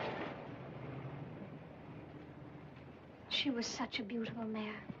 She was such a beautiful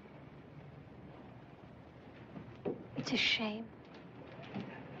mare. It's a shame.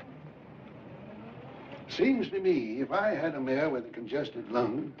 Seems to me, if I had a mare with a congested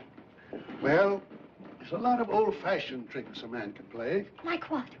lung, well, there's a lot of old-fashioned tricks a man can play. Like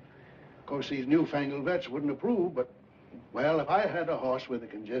what? Of course, these newfangled vets wouldn't approve, but, well, if I had a horse with a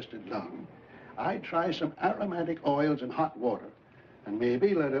congested lung, I'd try some aromatic oils in hot water and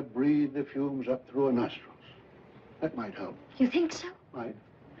maybe let her breathe the fumes up through her nostrils. That might help. You think so? Might.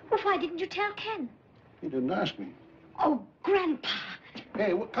 Well, why didn't you tell Ken? He didn't ask me. Oh, Grandpa.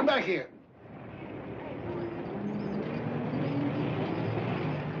 Hey, come back here.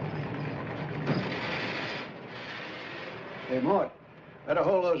 Hey, Mort, better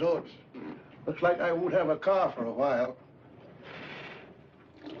hold those oats. Looks like I won't have a car for a while.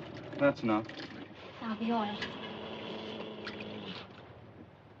 That's enough. Now the oil.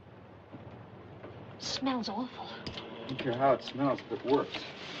 Smells awful. I don't care how it smells if it works.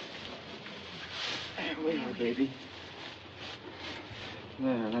 There we are, baby.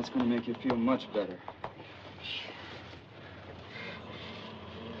 There, that's going to make you feel much better.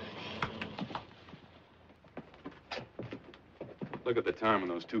 Look at the time when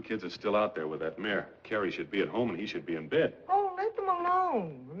those two kids are still out there with that mare. Carey should be at home and he should be in bed. Oh, let them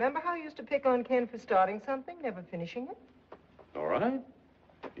alone. Remember how you used to pick on Ken for starting something, never finishing it? All right.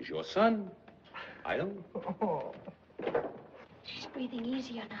 He's your son. I don't. Oh. She's breathing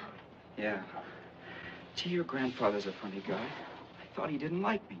easier now. Yeah. Gee, your grandfather's a funny guy. I thought he didn't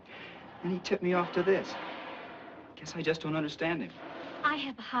like me. And he tipped me off to this. Guess I just don't understand him. I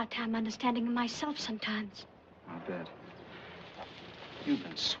have a hard time understanding him myself sometimes. I'll bet. You've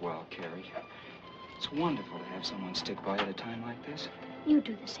been swell, Carey. It's wonderful to have someone stick by at a time like this. You'd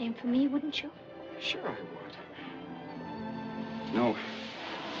do the same for me, wouldn't you? Sure I would. No.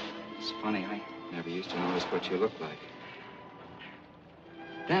 It's funny, I never used to notice what you look like.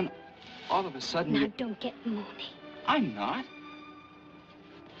 Then, all of a sudden... Now, don't get moody. I'm not.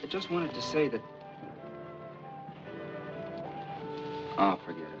 I just wanted to say that... Oh,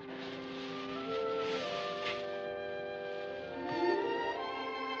 forget it.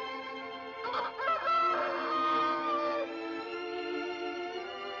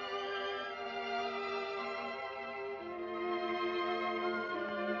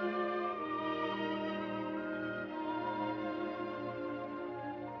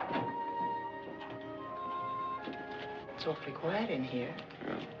 It's awfully quiet in here.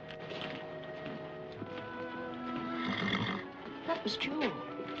 Yeah. That was Jewel.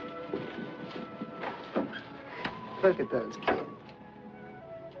 Look at those kids.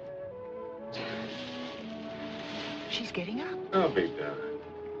 She's getting up. Oh, big down.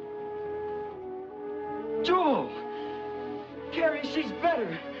 Jewel! Carey, she's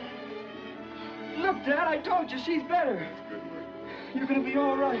better. Look, Dad, I told you she's better. Good work. You're gonna be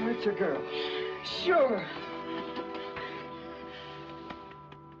all right, aren't you, girl? Sure.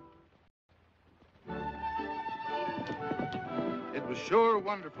 It was sure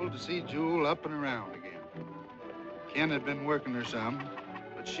wonderful to see Jewel up and around again. Ken had been working her some,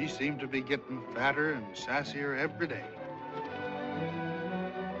 but she seemed to be getting fatter and sassier every day.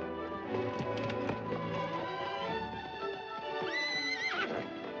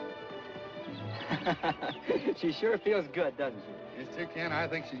 She sure feels good, doesn't she? Yes, sir, Ken, I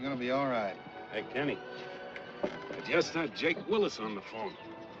think she's gonna be all right. Hey, Kenny. I just had Jake Willis on the phone.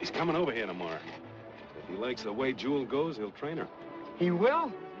 He's coming over here tomorrow. If he likes the way Jewel goes, he'll train her. He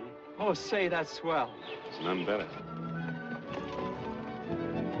will? Oh, say, that's swell. It's none better.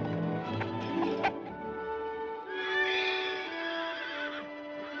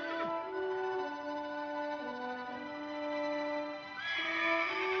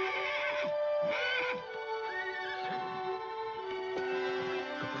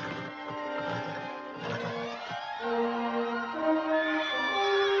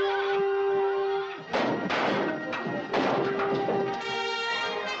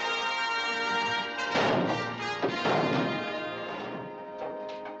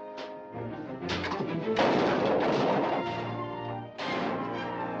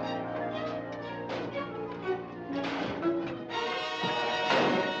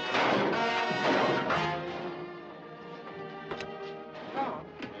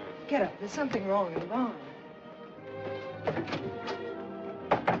 Get up. There's something wrong in the barn.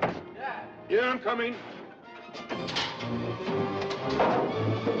 Yeah, I'm coming.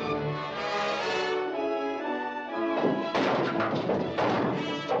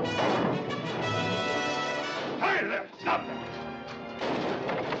 Hi there! Stop that!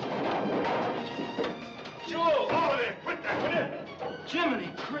 Jewel! Over there! Quit that, will you?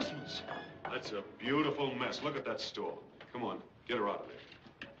 Jiminy Christmas. That's a beautiful mess. Look at that store. Come on, get her out of there.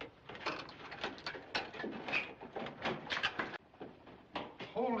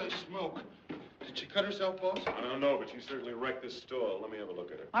 Holy smoke. Did she cut herself, boss? I don't know, but she certainly wrecked this store. Let me have a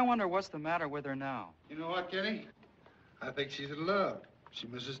look at her. I wonder what's the matter with her now. You know what, Kenny? I think she's in love. She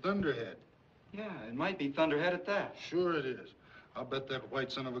misses Thunderhead. Yeah, it might be Thunderhead at that. Sure it is. I'll bet that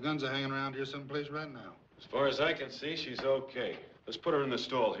white son of a gun's hanging around here someplace right now. As far as I can see, she's okay. Let's put her in the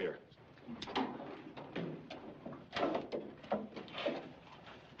stall here.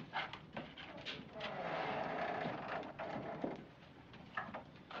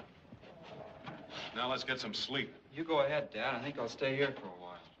 Now let's get some sleep. You go ahead, Dad. I think I'll stay here for a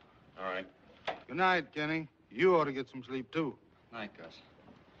while. All right. Good night, Kenny. You ought to get some sleep, too. Night, Gus.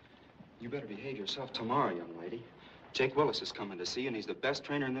 You better behave yourself tomorrow, young lady. Jake Willis is coming to see you, and he's the best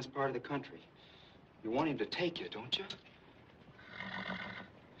trainer in this part of the country. You want him to take you, don't you?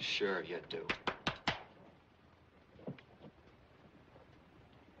 Sure you do.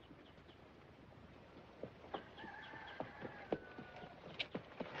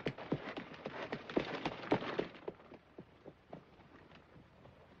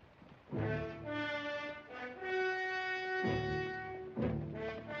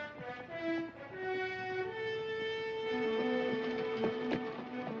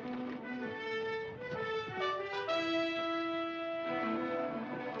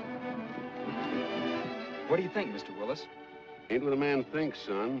 What do you think, Mr. Willis? Ain't what a man thinks,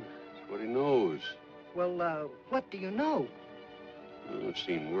 son. It's what he knows. Well, what do you know? I've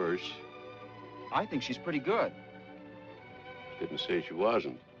seen worse. I think she's pretty good. Didn't say she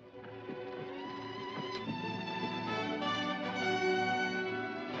wasn't.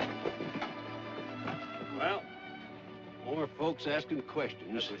 Well, more folks asking questions.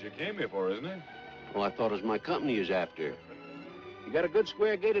 That's what you came here for, isn't it? Well, I thought it was my company is after. You got a good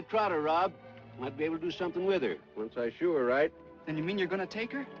square-gated trotter, Rob. Might be able to do something with her, once I show her right. Then you mean you're gonna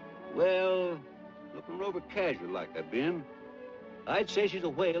take her? Well, looking her over casual like I've been, I'd say she's a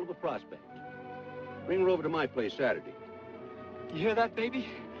whale of a prospect. Bring her over to my place Saturday. You hear that, baby?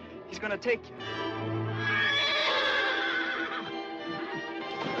 He's gonna take you.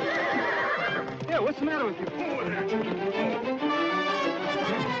 Yeah, what's the matter with you? Over there!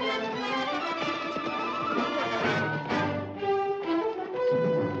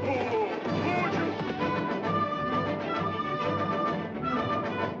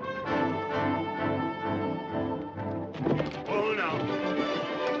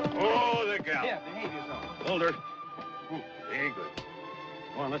 Hold her. Very good.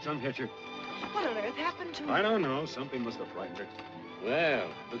 Come on, let's unhitch her. What on earth happened to her? I don't know. Something must have frightened her. Well,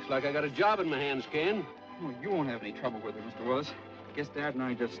 looks like I got a job in my hands, Ken. Oh, you won't have any trouble with her, Mr. Willis. Guess Dad and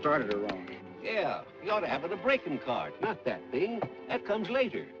I just started her wrong. Yeah, you ought to have it a breaking card, not that thing. That comes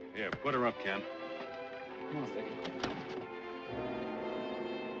later. Here, put her up, Ken. Come on, Vicky.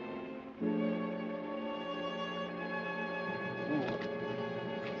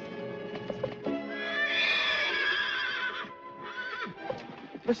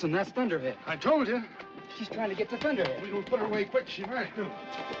 Listen, that's Thunderhead. I told you. She's trying to get to Thunderhead. We don't put her away quick, she might do.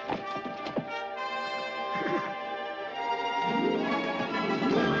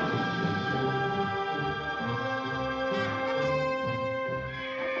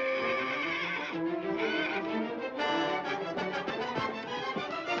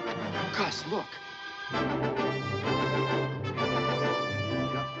 Gus, look.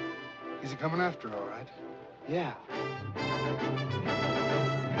 He's Is he coming after her, all right? Yeah.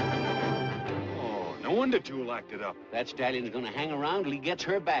 Oh, no wonder Jewel acted up. That stallion's gonna hang around till he gets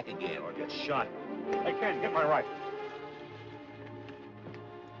her back again. Or get shot. Hey, Ken, get my rifle.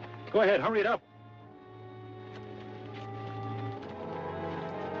 Go ahead, hurry it up.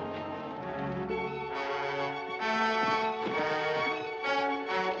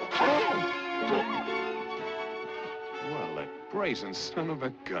 Well, that brazen son of a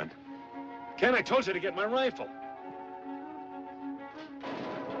gun. Ken, I told you to get my rifle.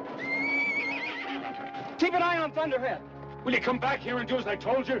 Keep an eye on Thunderhead. Will you come back here and do as I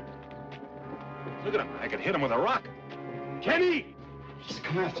told you? Look at him. I can hit him with a rock. Kenny! He's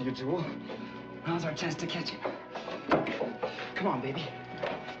come after you, Jewel. Now's our chance to catch him. Come on, baby.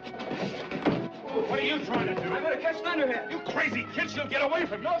 What are you trying to do? I'm gonna catch Thunderhead. You crazy kid, she'll get away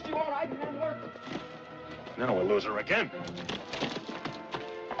from you. No, she won't. I can handle her. Now we'll lose her again.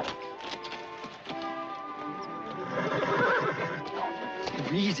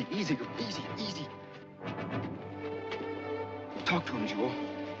 Easy, easy, girl. Easy, easy. Talk to him, Jewel.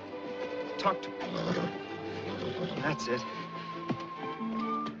 Talk to him. That's it.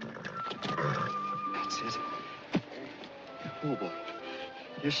 That's it. Oh, boy.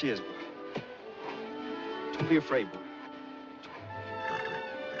 Here she is, boy. Don't be afraid, boy.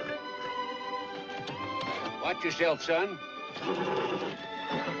 Watch yourself, son.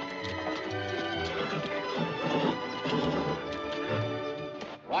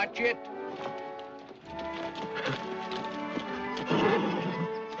 Watch it.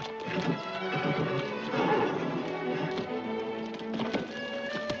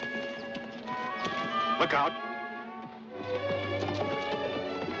 Look out.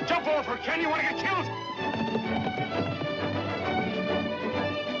 Jump over, Ken. You want to get killed?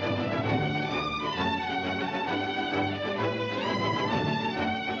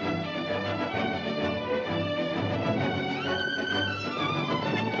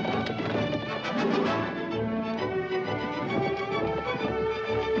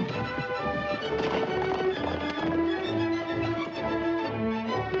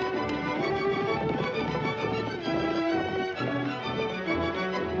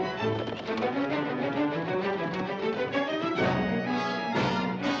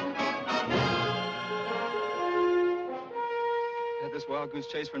 Had this wild goose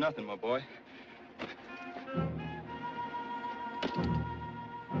chase for nothing, my boy.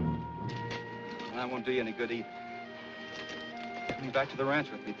 And that won't do you any good either. Coming back to the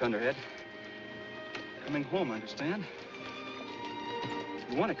ranch with me, Thunderhead. Coming home, understand?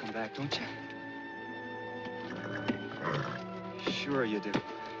 You want to come back, don't you? Sure you do.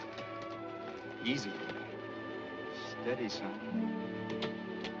 Easy. Steady, son.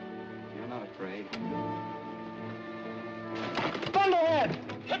 You're not afraid. Thunderhead!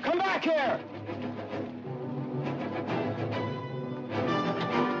 Come back here!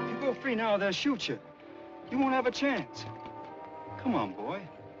 If you go free now, they'll shoot you. You won't have a chance. Come on, boy.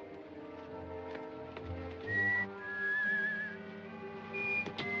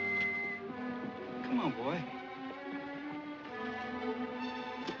 Come on, boy.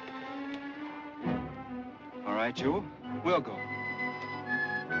 All right, Jewel. We'll go.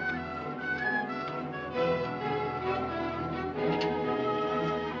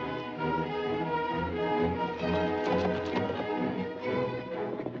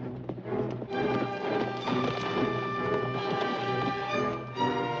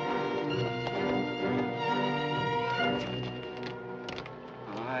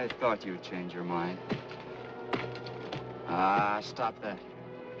 I thought you'd change your mind. Ah, stop that.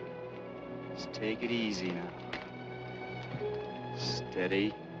 Just take it easy now.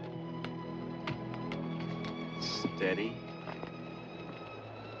 Steady. Steady.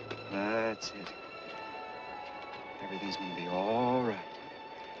 That's it. Everything's gonna be all right.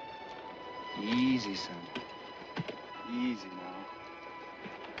 Easy, son. Easy now.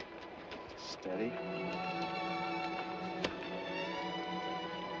 Steady.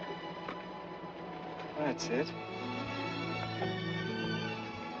 That's it.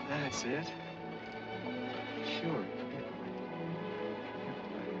 That's it. Sure.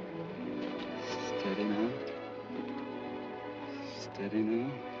 Steady now. Steady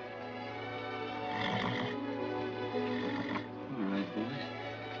now. All right, boy.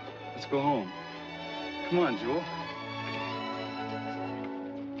 Let's go home. Come on, Jewel.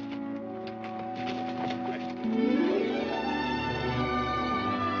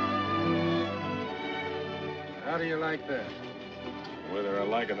 How do you like that? Whether I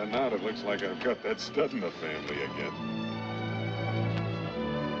like it or not, it looks like I've got that stud in the family again.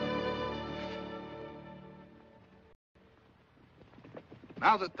 Now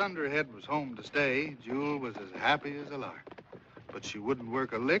Now that Thunderhead was home to stay, Jewel was as happy as a lark. But she wouldn't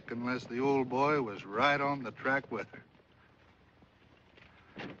work a lick unless the old boy was right on the track with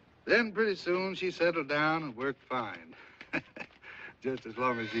her. Then pretty soon she settled down and worked fine. Just as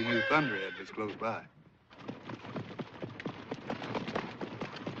long as she knew Thunderhead was close by.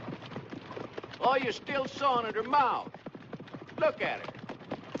 Oh, you're still sawing at her mouth. Look at her.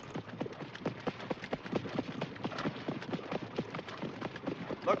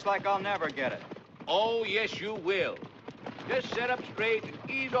 Looks like I'll never get it. Oh, yes, you will. Just set up straight and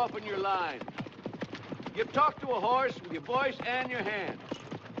ease off on your line. You talk to a horse with your voice and your hands.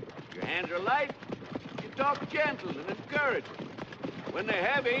 Your hands are light, you talk gentle and encouraging. When they're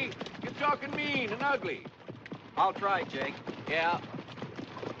heavy, you're talking mean and ugly. I'll try, Jake. Yeah.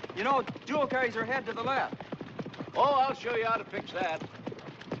 You know, Jewel carries her head to the left. Oh, I'll show you how to fix that.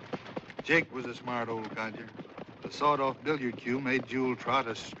 Jake was a smart old codger. The sawed-off billiard cue made Jewel trot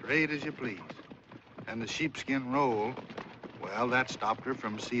as straight as you please. And the sheepskin roll, well, that stopped her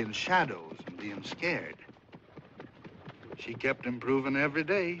from seeing shadows and being scared. She kept improving every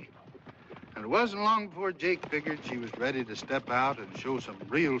day. And it wasn't long before Jake figured she was ready to step out and show some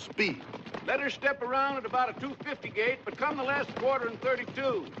real speed. Let her step around at about a 250 gait, but come the last quarter in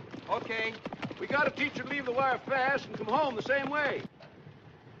 32. Okay. We got to teach her to leave the wire fast and come home the same way.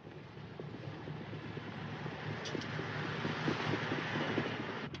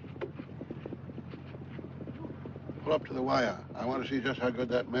 Pull up to the wire. I want to see just how good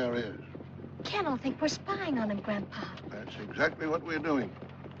that mare is. Ken will think we're spying on him, Grandpa. That's exactly what we're doing.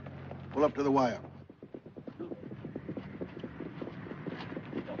 Pull up to the wire.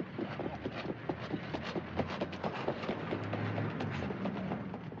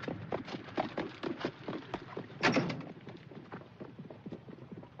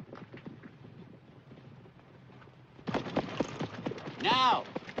 Now!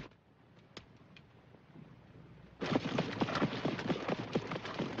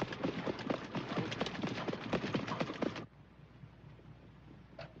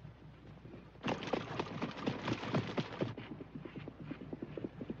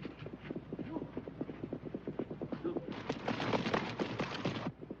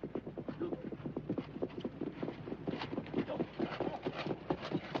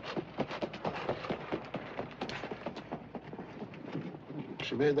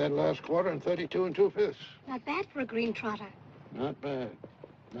 She made that last quarter in 32 2/5. Not bad for a green trotter. Not bad.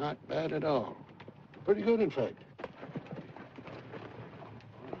 Not bad at all. Pretty good, in fact.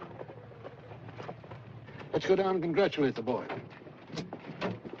 Let's go down and congratulate the boy.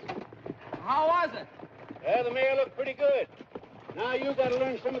 How was it? Yeah, the mare looked pretty good. Now you got to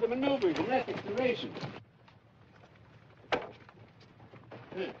learn some of the maneuvers and methods to racing.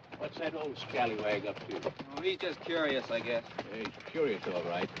 What's that old scallywag up to? Oh, he's just curious, I guess. Yeah, he's curious, all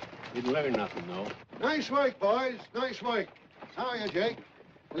right. Didn't learn nothing, though. Nice work, boys. Nice work. How are you, Jake?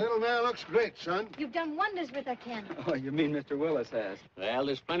 The little mare looks great, son. You've done wonders with her, Ken. Oh, you mean Mr. Willis has? Well,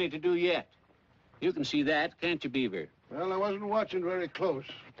 there's plenty to do yet. You can see that, can't you, Beaver? Well, I wasn't watching very close.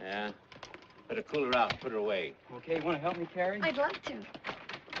 Yeah. Better cool her out, put her away. Okay, you want to help me, Carey? I'd love to.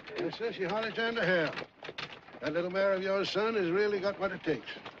 Yes, sir, she hardly turned a hair. That little mare of yours, son, has really got what it takes.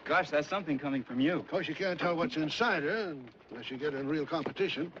 Gosh, that's something coming from you. Of course, you can't tell what's inside her unless you get in real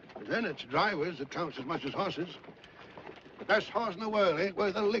competition. But then it's drivers that counts as much as horses. The best horse in the world ain't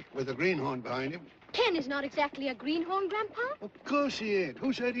worth a lick with a greenhorn behind him. Ken is not exactly a greenhorn, Grandpa. Of course he ain't.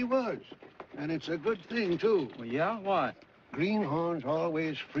 Who said he was? And it's a good thing, too. Well, yeah? What? Greenhorns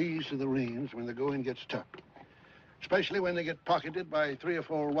always freeze to the reins when the going gets tough. Especially when they get pocketed by 3 or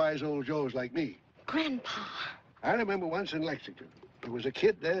 4 wise old Joes like me. Grandpa. I remember once in Lexington, there was a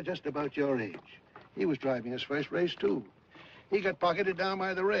kid there just about your age. He was driving his first race, too. He got pocketed down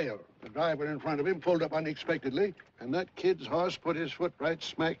by the rail. The driver in front of him pulled up unexpectedly, and that kid's horse put his foot right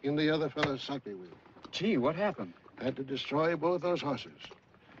smack in the other fellow's sucker wheel. Gee, what happened? Had to destroy both those horses.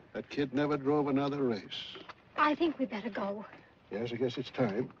 That kid never drove another race. I think we better go. Yes, I guess it's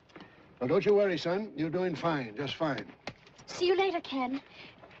time. Well, don't you worry, son. You're doing fine, just fine. See you later, Ken.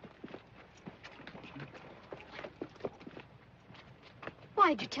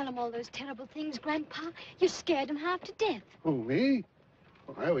 Why'd you tell him all those terrible things, Grandpa? You scared him half to death. Who, me?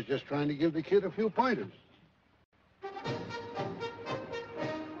 Well, I was just trying to give the kid a few pointers.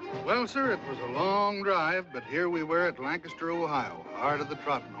 Well, sir, it was a long drive, but here we were at Lancaster, Ohio, heart of the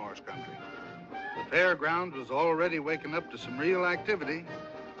trotting horse country. The fairground was already waking up to some real activity.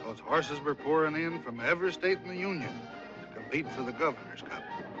 Those horses were pouring in from every state in the Union to compete for the Governor's Cup.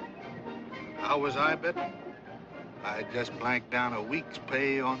 How was I betting? I just blanked down a week's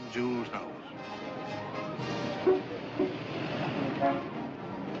pay on Jewel's nose.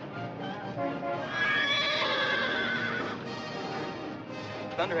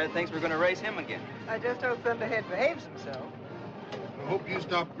 Thunderhead thinks we're going to race him again. I just hope Thunderhead behaves himself. I hope you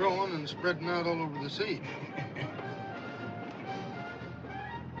stop growing and spreading out all over the sea.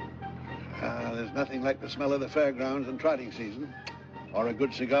 There's nothing like the smell of the fairgrounds and trotting season, or a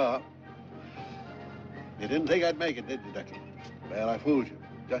good cigar. You didn't think I'd make it, did you, Ducky? Well, I fooled you,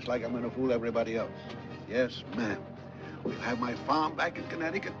 just like I'm going to fool everybody else. Yes, ma'am. We'll have my farm back in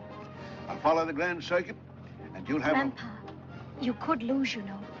Connecticut. I'll follow the Grand Circuit, and you'll have Grandpa, you could lose, you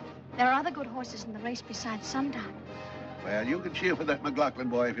know. There are other good horses in the race besides Sundown. Well, you can cheer for that McLaughlin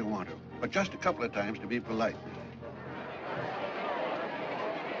boy if you want to, but just a couple of times to be polite.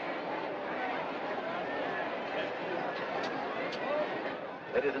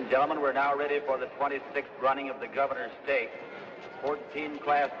 Ladies and gentlemen, we're now ready for the 26th running of the Governor's Stakes. 14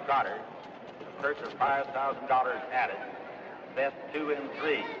 class trotters, a purse of $5,000 added. Best 2 and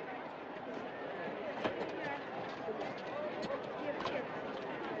 3.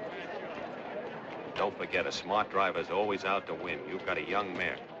 Don't forget, a smart driver's always out to win. You've got a young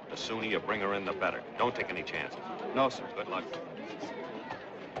mare. The sooner you bring her in, the better. Don't take any chances. No, sir. Good luck.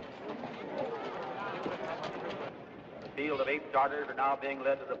 The field of 8 starters are now being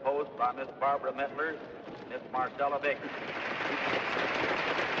led to the post by Miss Barbara Mettler, Miss Marcella Baker.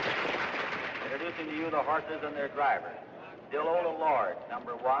 Introducing to you the horses and their drivers. Dillola Lord,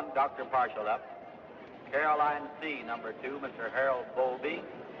 number 1, Dr. Marshall up. Caroline C, number 2, Mr. Harold Bowlby.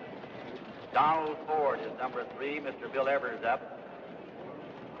 Donald Ford is number 3, Mr. Bill Evers up.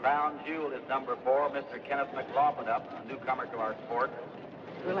 Crown Jewel is number 4, Mr. Kenneth McLaughlin up, a newcomer to our sport.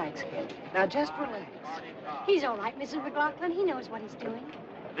 Relax, kid. Now, just relax. He's all right, Mrs. McLaughlin. He knows what he's doing.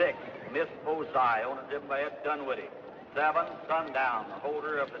 6, Miss Ozai, owned and driven by Ed Dunwoody. 7, Sundown, the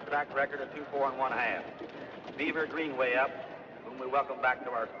holder of the track record of 2, 4, and 1/2. Beaver Greenway up, whom we welcome back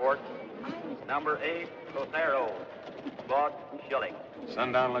to our sport. Number 8, Lothario, Claude Schilling.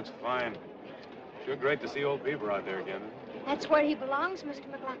 Sundown looks fine. Sure great to see old Beaver out there again. That's where he belongs, Mr.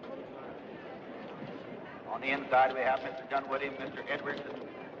 McLaughlin. On the inside, we have Mr. Dunwoody, Mr. Edwards, and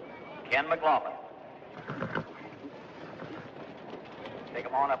Ken McLaughlin. Take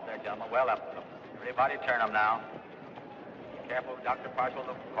them on up there, gentlemen. Well up. Everybody turn them now. Careful, Dr. Marshall,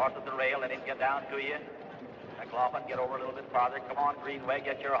 the horse at the rail. Let him get down to you. McLaughlin, get over a little bit farther. Come on, Greenway,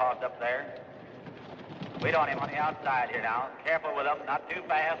 get your horse up there. Wait on him on the outside here now. Careful with him, not too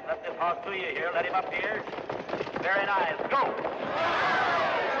fast. Let this horse to you here. Let him up here. Very nice. Go! Lord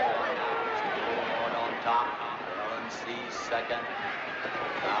on top. Ellen C second.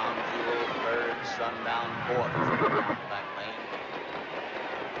 Crown Jewel third. Sundown fourth. Back lane.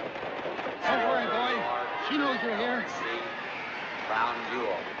 Don't worry, boy. She knows you're here. Crown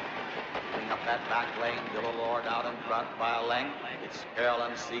Jewel. Moving up that back lane. Dillo Lord out in front by a length. It's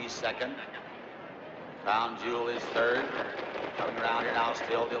Carolyn C second. Crown Jewel is third. Coming around here now,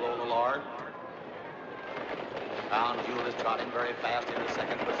 still Dillo Lord. Crown Jewel is trotting very fast into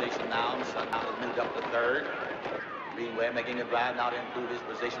second position now. Sundown has moved up to third. Greenway making a drive now to improve his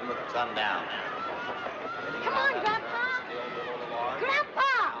position with Sundown. Come on, Grandpa! Still Dillo Lord.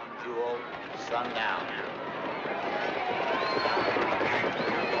 Grandpa! Crown Jewel, Sundown.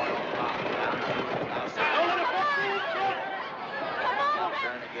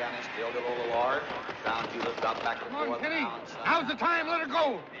 Turn again is still Dillo Lord. Crown Jewel has dropped back to Come on, fourth. Kenny. Now, How's the time? Let her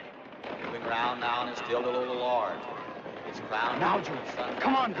go. Moving around now and it's still Dillo Lord. It's Crown Now, Jewel. Jewel.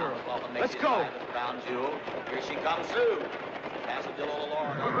 Come on, girl. Let's go. Crown Jewel. Here she comes through. Passes Dillo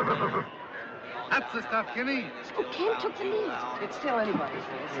Lord. That's the stuff, Kenny. Oh, Ken took the lead. It's still anybody's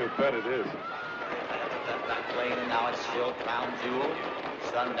race. You bet it is. That back lane, and now it's still Crown Jewel.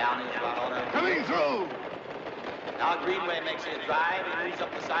 Sundown is right on her. Coming through. Now Greenway makes his drive. He moves up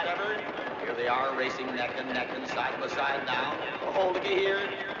the side of her. Here they are racing neck and side by side now. Oh, looky here. A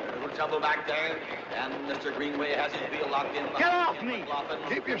little trouble back there. And Mr. Greenway has his wheel locked in. Get off me.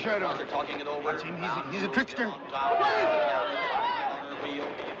 Keep your shirt on. They're talking it over. Watch him. He's a trickster. On her wheel.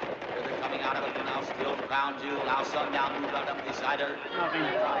 Here they're coming out of it. Now still Crown Jewel. Now Sundown moves right up beside her.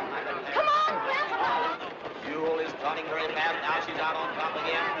 Come on, Grandpa! Jewel is trotting very fast. Now she's out on top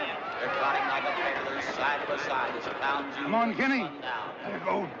again. They're trotting like a pair. They're side by side. It's Crown Jewel. Come on, Kenny. Sundown. Let her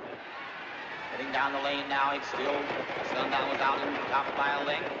go. Heading down the lane now, it's still Sundown was out in top by a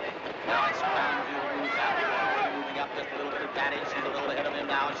length. Now it's Crown Jewel moves out. Moving up just a little bit of advantage. She's a little ahead of him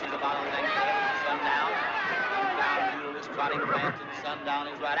now. She's about a length ahead of Sundown. Crown Jewel is trotting fast and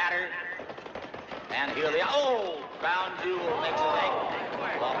Sundown is right at her. And here they are. Oh! Crown Jewel makes a leg.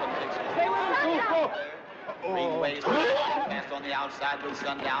 Laughlin takes it. Greenway's fast on the outside with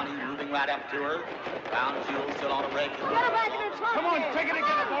Sundown. He's moving right up to her. Crown Jewel still on a break. Come on, take it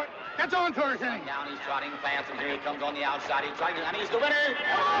together, boy. Get on to her, Kenny. Sundown, he's trotting fast, and here he comes on the outside. He's trying to, and he's the winner.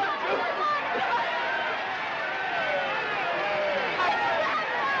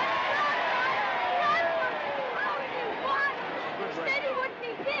 Steady what he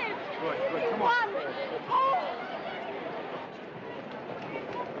did. Good, come on. Oh.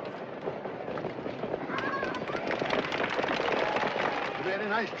 You made a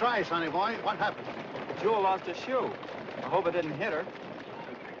nice try, sonny boy. What happened? Jewel lost her shoe. I hope it didn't hit her.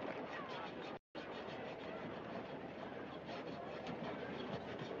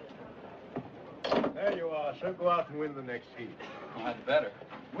 There you are, sir. Go out and win the next heat. Oh, I'd better.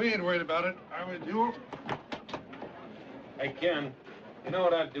 We ain't worried about it. I was you. Hey, Ken, you know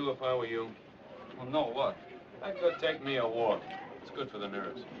what I'd do if I were you? Well, no, what? I'd go take me a walk. It's good for the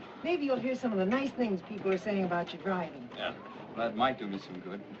nerves. Maybe you'll hear some of the nice things people are saying about your driving. Yeah? Well, that might do me some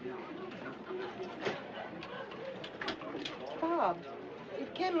good. Bob,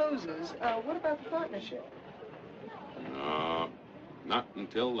 if Ken loses, what about the partnership? No, not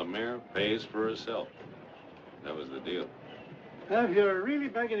until the mare pays for herself. That was the deal. Now, if you're really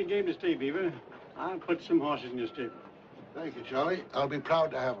back in the game to stay, Beaver, I'll put some horses in your stable. Thank you, Charlie. I'll be proud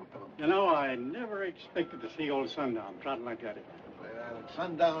to have him. You know, I never expected to see old Sundown trotting like that. Well,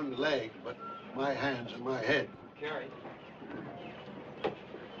 Sundown's legs, but my hands and my head. Carey.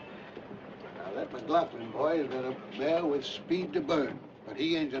 Now, that McLaughlin boy's got a mare with speed to burn, but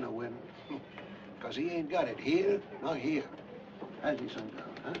he ain't gonna win. Because he ain't got it here, nor here. Has he, Sundown,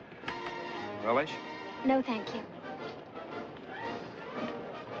 huh? Relish? No, thank you.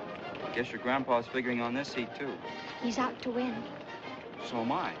 Guess your grandpa's figuring on this heat, too. He's out to win. So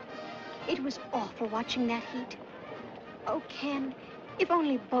am I. It was awful watching that heat. Oh, Ken, if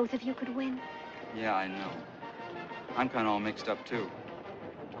only both of you could win. Yeah, I know. I'm kind of all mixed up, too.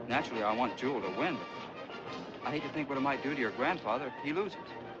 Naturally, I want Jewel to win, but I hate to think what it might do to your grandfather if he loses.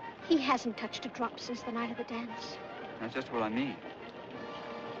 He hasn't touched a drop since the night of the dance. That's just what I mean.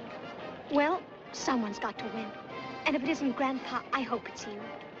 Well, someone's got to win. And if it isn't Grandpa, I hope it's you.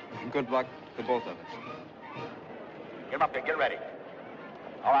 Good luck to both of us. Get him up there. Get ready.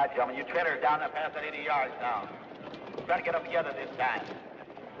 All right, gentlemen. You trail her down there past that 80 yards now. Try to get them together this time.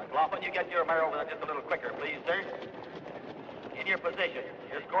 McLaughlin, you get your mare over there just a little quicker, please, sir. In your position.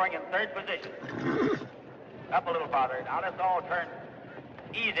 You're scoring in third position. Up a little farther. Now let's all turn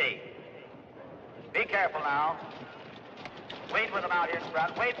easy. Be careful now. Wait with them out here in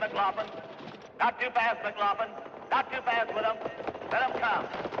front. Wait, McLaughlin. Not too fast, McLaughlin. Not too fast with them. Let them come.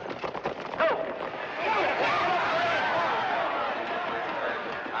 Go!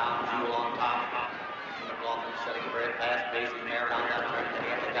 Crown Jewel on top. McLaughlin setting a very fast-paced mare around that turn.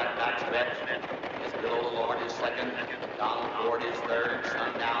 They got back stretch. Miss Bill Lord is second. Donald Ford is third.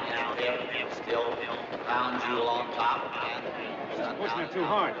 Sundown is fifth. Still Crown Jewel on top. And Sundown Pushing it too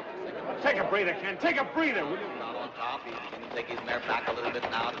hard. Take a breather, Ken. Take a breather, will you? Not on top. He's going to take his mare back a little bit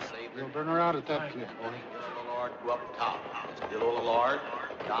now to save You'll burn her out at that clip, boy. Lord go up top. Still Lord,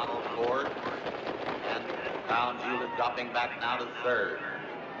 Donald Ford, and Crown Jewel is dropping back now to third.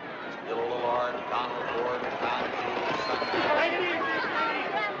 Still Lord, Donald Ford, Crown Jewel, Sundown.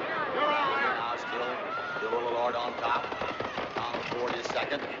 Now still Lord on top. Donald Ford is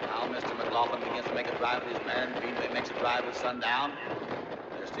second. Now Mr. McLaughlin begins to make a drive with his mare, and Greenway makes a drive with Sundown.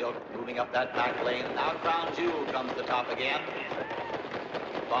 They're still moving up that back lane. Now Crown Jewel comes to the top again.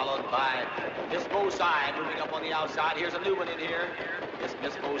 Followed by Miss Boside moving up on the outside. Here's a new one in here. It's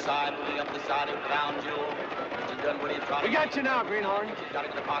Miss Boside moving up the side of Crown Jewel. Mr. Dunwoody trotting. We got you now, Greenhorn. She's got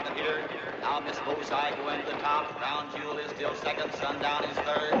it in the pocket here. Now Miss Boside going to the top. Crown Jewel is still second. Sundown is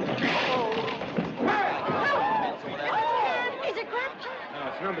third. Is it Grandpa? No,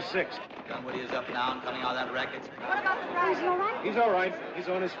 it's number 6. Dunwoody is up now and coming out of that wreck. What about the driver? Is he all right? He's all right. He's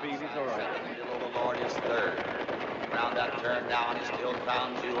on his feet. He's all right. Still Lord is third. Around that turn down is still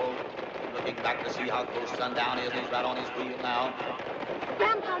Crown Jewel. Looking back to see how close Sundown is. He's right on his wheel now.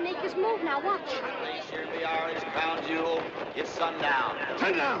 Grandpa, make his move now. Watch. Race here we are. It's Crown Jewel. It's Sundown.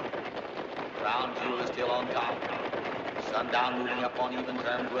 Sundown! Crown Jewel is still on top. Sundown moving up on even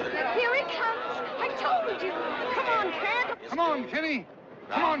terms with her. Here he comes. I told you. Come on, Ken. Come on, Kenny.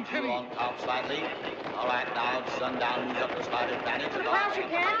 Come on, Kenny. On top slightly. All right, now Sundown moves up the slight advantage. Crouch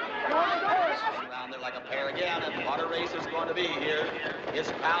again. Around there like a pair again, and what a race is going to be here.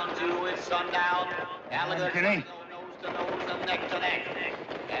 It's Crown Jewel, it's Sundown, and look at Kenny. nose to nose and neck to neck.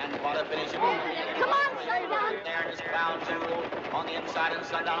 And about to finish him. Come on, Sundown. There is Crown Jewel on the inside and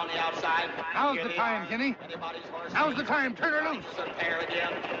Sundown on the outside. Now's the time, Kenny. Now's the time. Turn her loose. A pair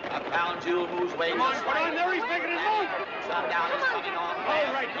again. A Crown Jewel moves way. Come on, put on there. He's making his move. Sundown is coming on.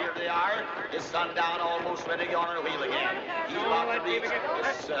 All right, here they are. Is Sundown almost ready to go on her wheel again? He's about to reach.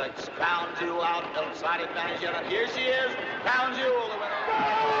 It's Crown Jewel outside advantage yet. And here she is. Crown Jewel, the winner.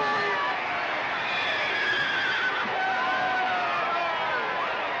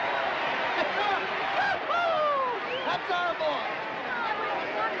 That's our boy.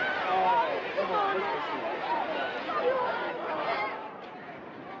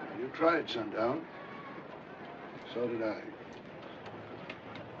 You tried, Sundown. So did I.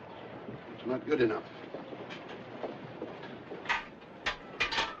 It's not good enough.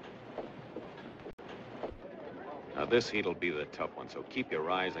 Now, this heat'll be the tough one, so keep your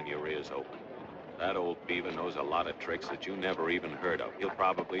eyes and your ears open. That old beaver knows a lot of tricks that you never even heard of. He'll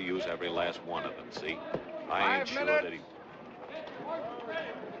probably use every last one of them, see? I ain't sure that he...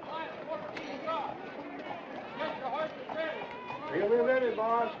 He'll be ready,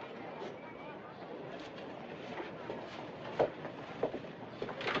 boss.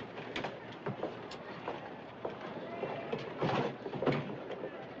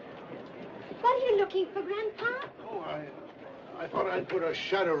 What are you looking for, Grandpa? Oh, I thought I'd put a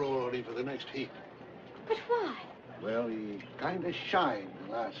shadow roll on him for the next heat. But why? Well, he kind of shined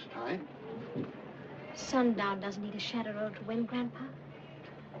the last time. Sundown doesn't need a shadow roll to win, Grandpa.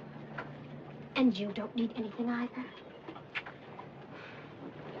 And you don't need anything either.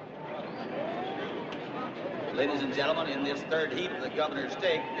 Ladies and gentlemen, in this third heat of the Governor's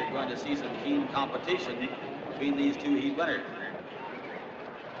Stake, you're going to see some keen competition between these two heat winners.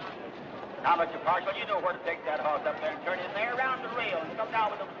 Now, Mr. Parshall, you know where to take that horse up there and turn him there around the rail and come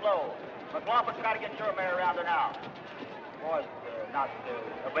down with him slow. McLaughlin's got to get your mare around there now. Boy's not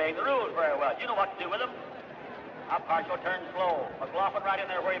obeying the rules very well. You know what to do with him. Now, Parshall, turn slow. McLaughlin right in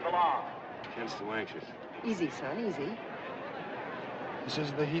there where he belongs. Ken's too anxious. Easy, son, easy. This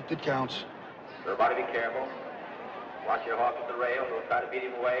is the heat that counts. Everybody be careful. Watch your horse at the rail. We'll try to beat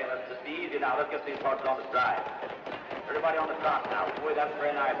him away. Let's just be easy now. Let's get these horses on the stride. Everybody on the trot now. Boy, that's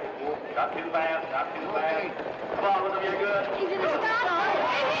very nice. Not too fast, not too fast. Come on with them, you're good. He's in the start.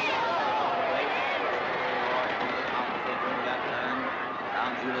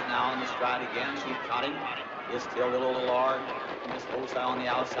 Crown Jewel is now on the stride again. She's trotting. Is still little Lord. Miss Bosa on the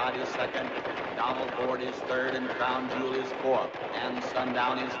outside is second. Donald Ford is third, and Crown Jewel is fourth. And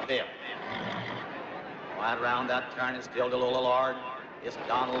Sundown is fifth. Right around that turn is still little Lord. It's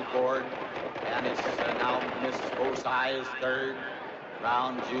Donald Ford, and it's now Miss Bosa is third.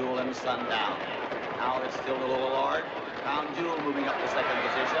 Crown Jewel and Sundown. Now it's still little Lord. Crown Jewel moving up to second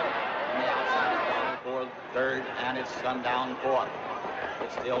position. On the outside is Donald Ford third, and it's Sundown fourth.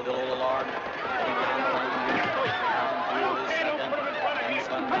 It's still little Lord. Heading down the lane. Crown Jewel is second, and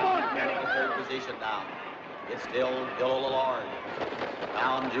Sundown moving to third position now. It's still little Lord.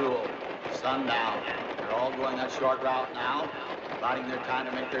 Crown Jewel, Sundown. They're all going that short route now, biding their time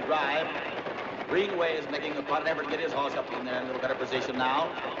to make their drive. Greenway is making a quite an effort to get his horse up in there in a little better position now.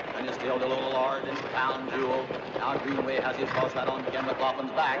 And it's still the little Lord and Crown Jewel. Now Greenway has his horse right on Ken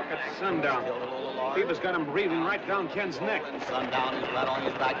McLaughlin's back. Look at Sundown. Beaver's got him breathing right down Ken's neck. And Sundown is right on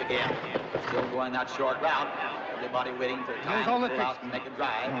his back again. Still going that short route. Everybody waiting for time to pull out and make a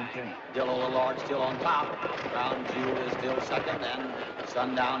drive. Still little Lord still on top. Crown Jewel is still second, and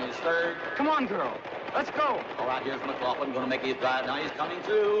Sundown is third. Come on, girl. Let's go. All right, here's McLaughlin going to make his drive. Now he's coming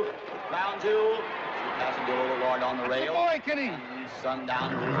through. Crown Jewel. She's passing the little Lord on the rail. Boy, Kenny. And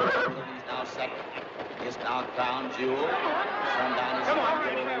Sundown. He's now second. It's now Crown Jewel. Sundown is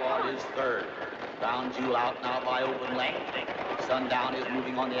second. The little Lord is third. Crown Jewel out now by open length. Sundown is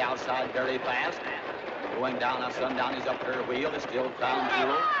moving on the outside very fast. Going down now, Sundown is up her wheel. It's still Crown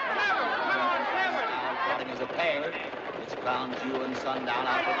Jewel. Now trotting as a pair. It's Crown Jewel and Sundown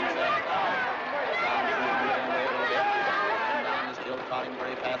out for themselves. Crown Jewel moving away a little bit. Sundown is still trotting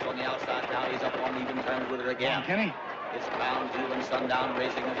very fast on the outside. Now he's up on even terms with her again. Kenny. It's Crown Jewel and Sundown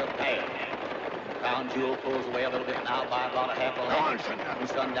racing as a pair. Crown Jewel pulls away a little bit now by about a half a length. And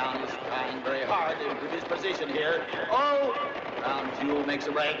Sundown is trying very hard to improve his position here. Oh! Crown Jewel makes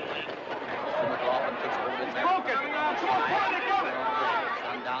a break. McLaughlin picks a little bit there.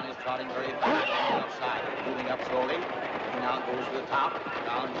 Sundown is trotting very fast on the outside, moving up slowly. He now goes to the top.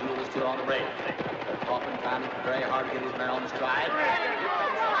 Crown Jewel is still on the rail. McLaughlin trying very hard to get his mare on the stride. Here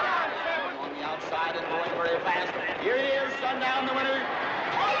comes Sundown on the outside and going very fast. Here he is, Sundown, the winner.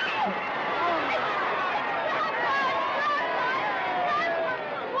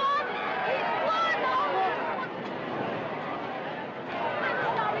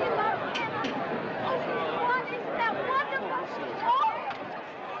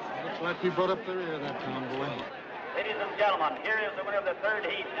 Like you brought up the rear that time, boy. Ladies and gentlemen, here is the winner of the third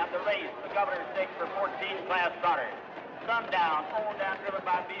heat and the race, the Governor's Stakes for 14 class starters. Sundown, owned and driven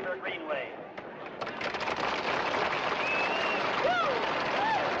by Beaver Greenway.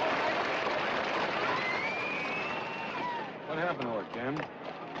 What happened to her, Ken?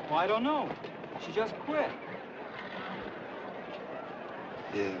 Well, I don't know. She just quit.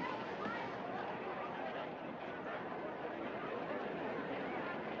 Yeah.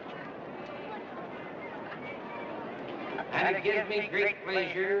 And it gives me great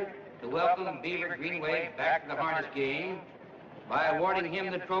pleasure to welcome Beaver Greenway back to the harness game by awarding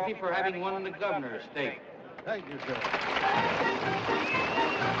him the trophy for having won the Governor's Stake. Thank you, sir.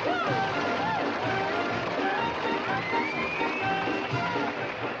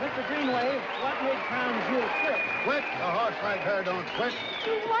 Mr. Greenway, what made Crown Jewel quit? Quit? A horse like her don't quit.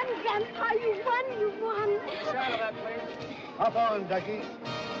 You won, Grandpa. You won. You won. Out of that place. Hop on, Ducky.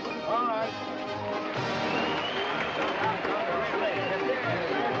 All right.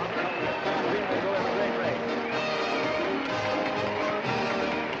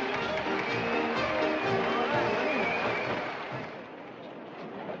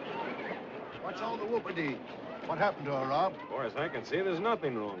 What's all the whoopity? What happened to her, Rob? As far as I can see, there's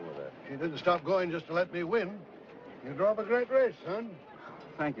nothing wrong with her. She didn't stop going just to let me win. You drove a great race, son.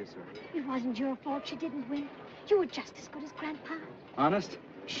 Thank you, sir. It wasn't your fault she didn't win. You were just as good as Grandpa. Honest?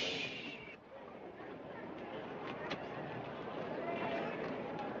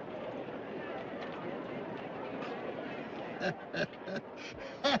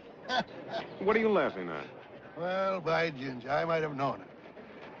 What are you laughing at? Well, by ginger, I might have known it.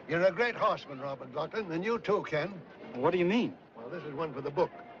 You're a great horseman, Robert McLaughlin, and you too, Ken. What do you mean? Well, this is one for the book.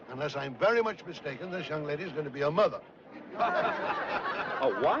 Unless I'm very much mistaken, this young lady's going to be a mother. A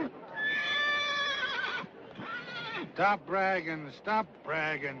what? Stop bragging. Stop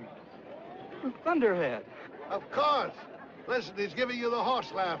bragging. Thunderhead. Of course. Listen, he's giving you the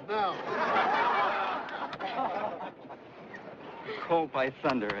horse laugh now. Called by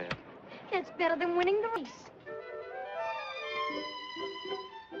Thunderhead. That's better than winning the race.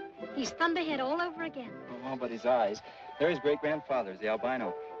 He's Thunderhead all over again. Oh, but his eyes. They're his great-grandfather's, the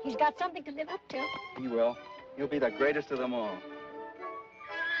albino. He's got something to live up to. He will. He'll be the greatest of them all.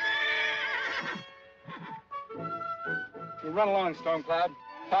 You run along, Stormcloud.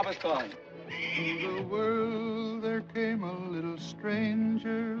 Papa's calling. To the world there came a little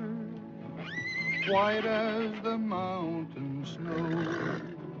stranger, white as the mountain snow.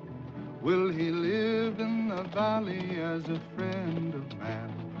 Will he live in the valley as a friend of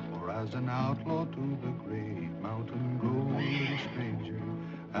man, or as an outlaw to the great mountain go? Little stranger,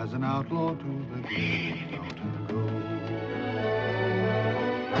 as an outlaw to the great mountain go.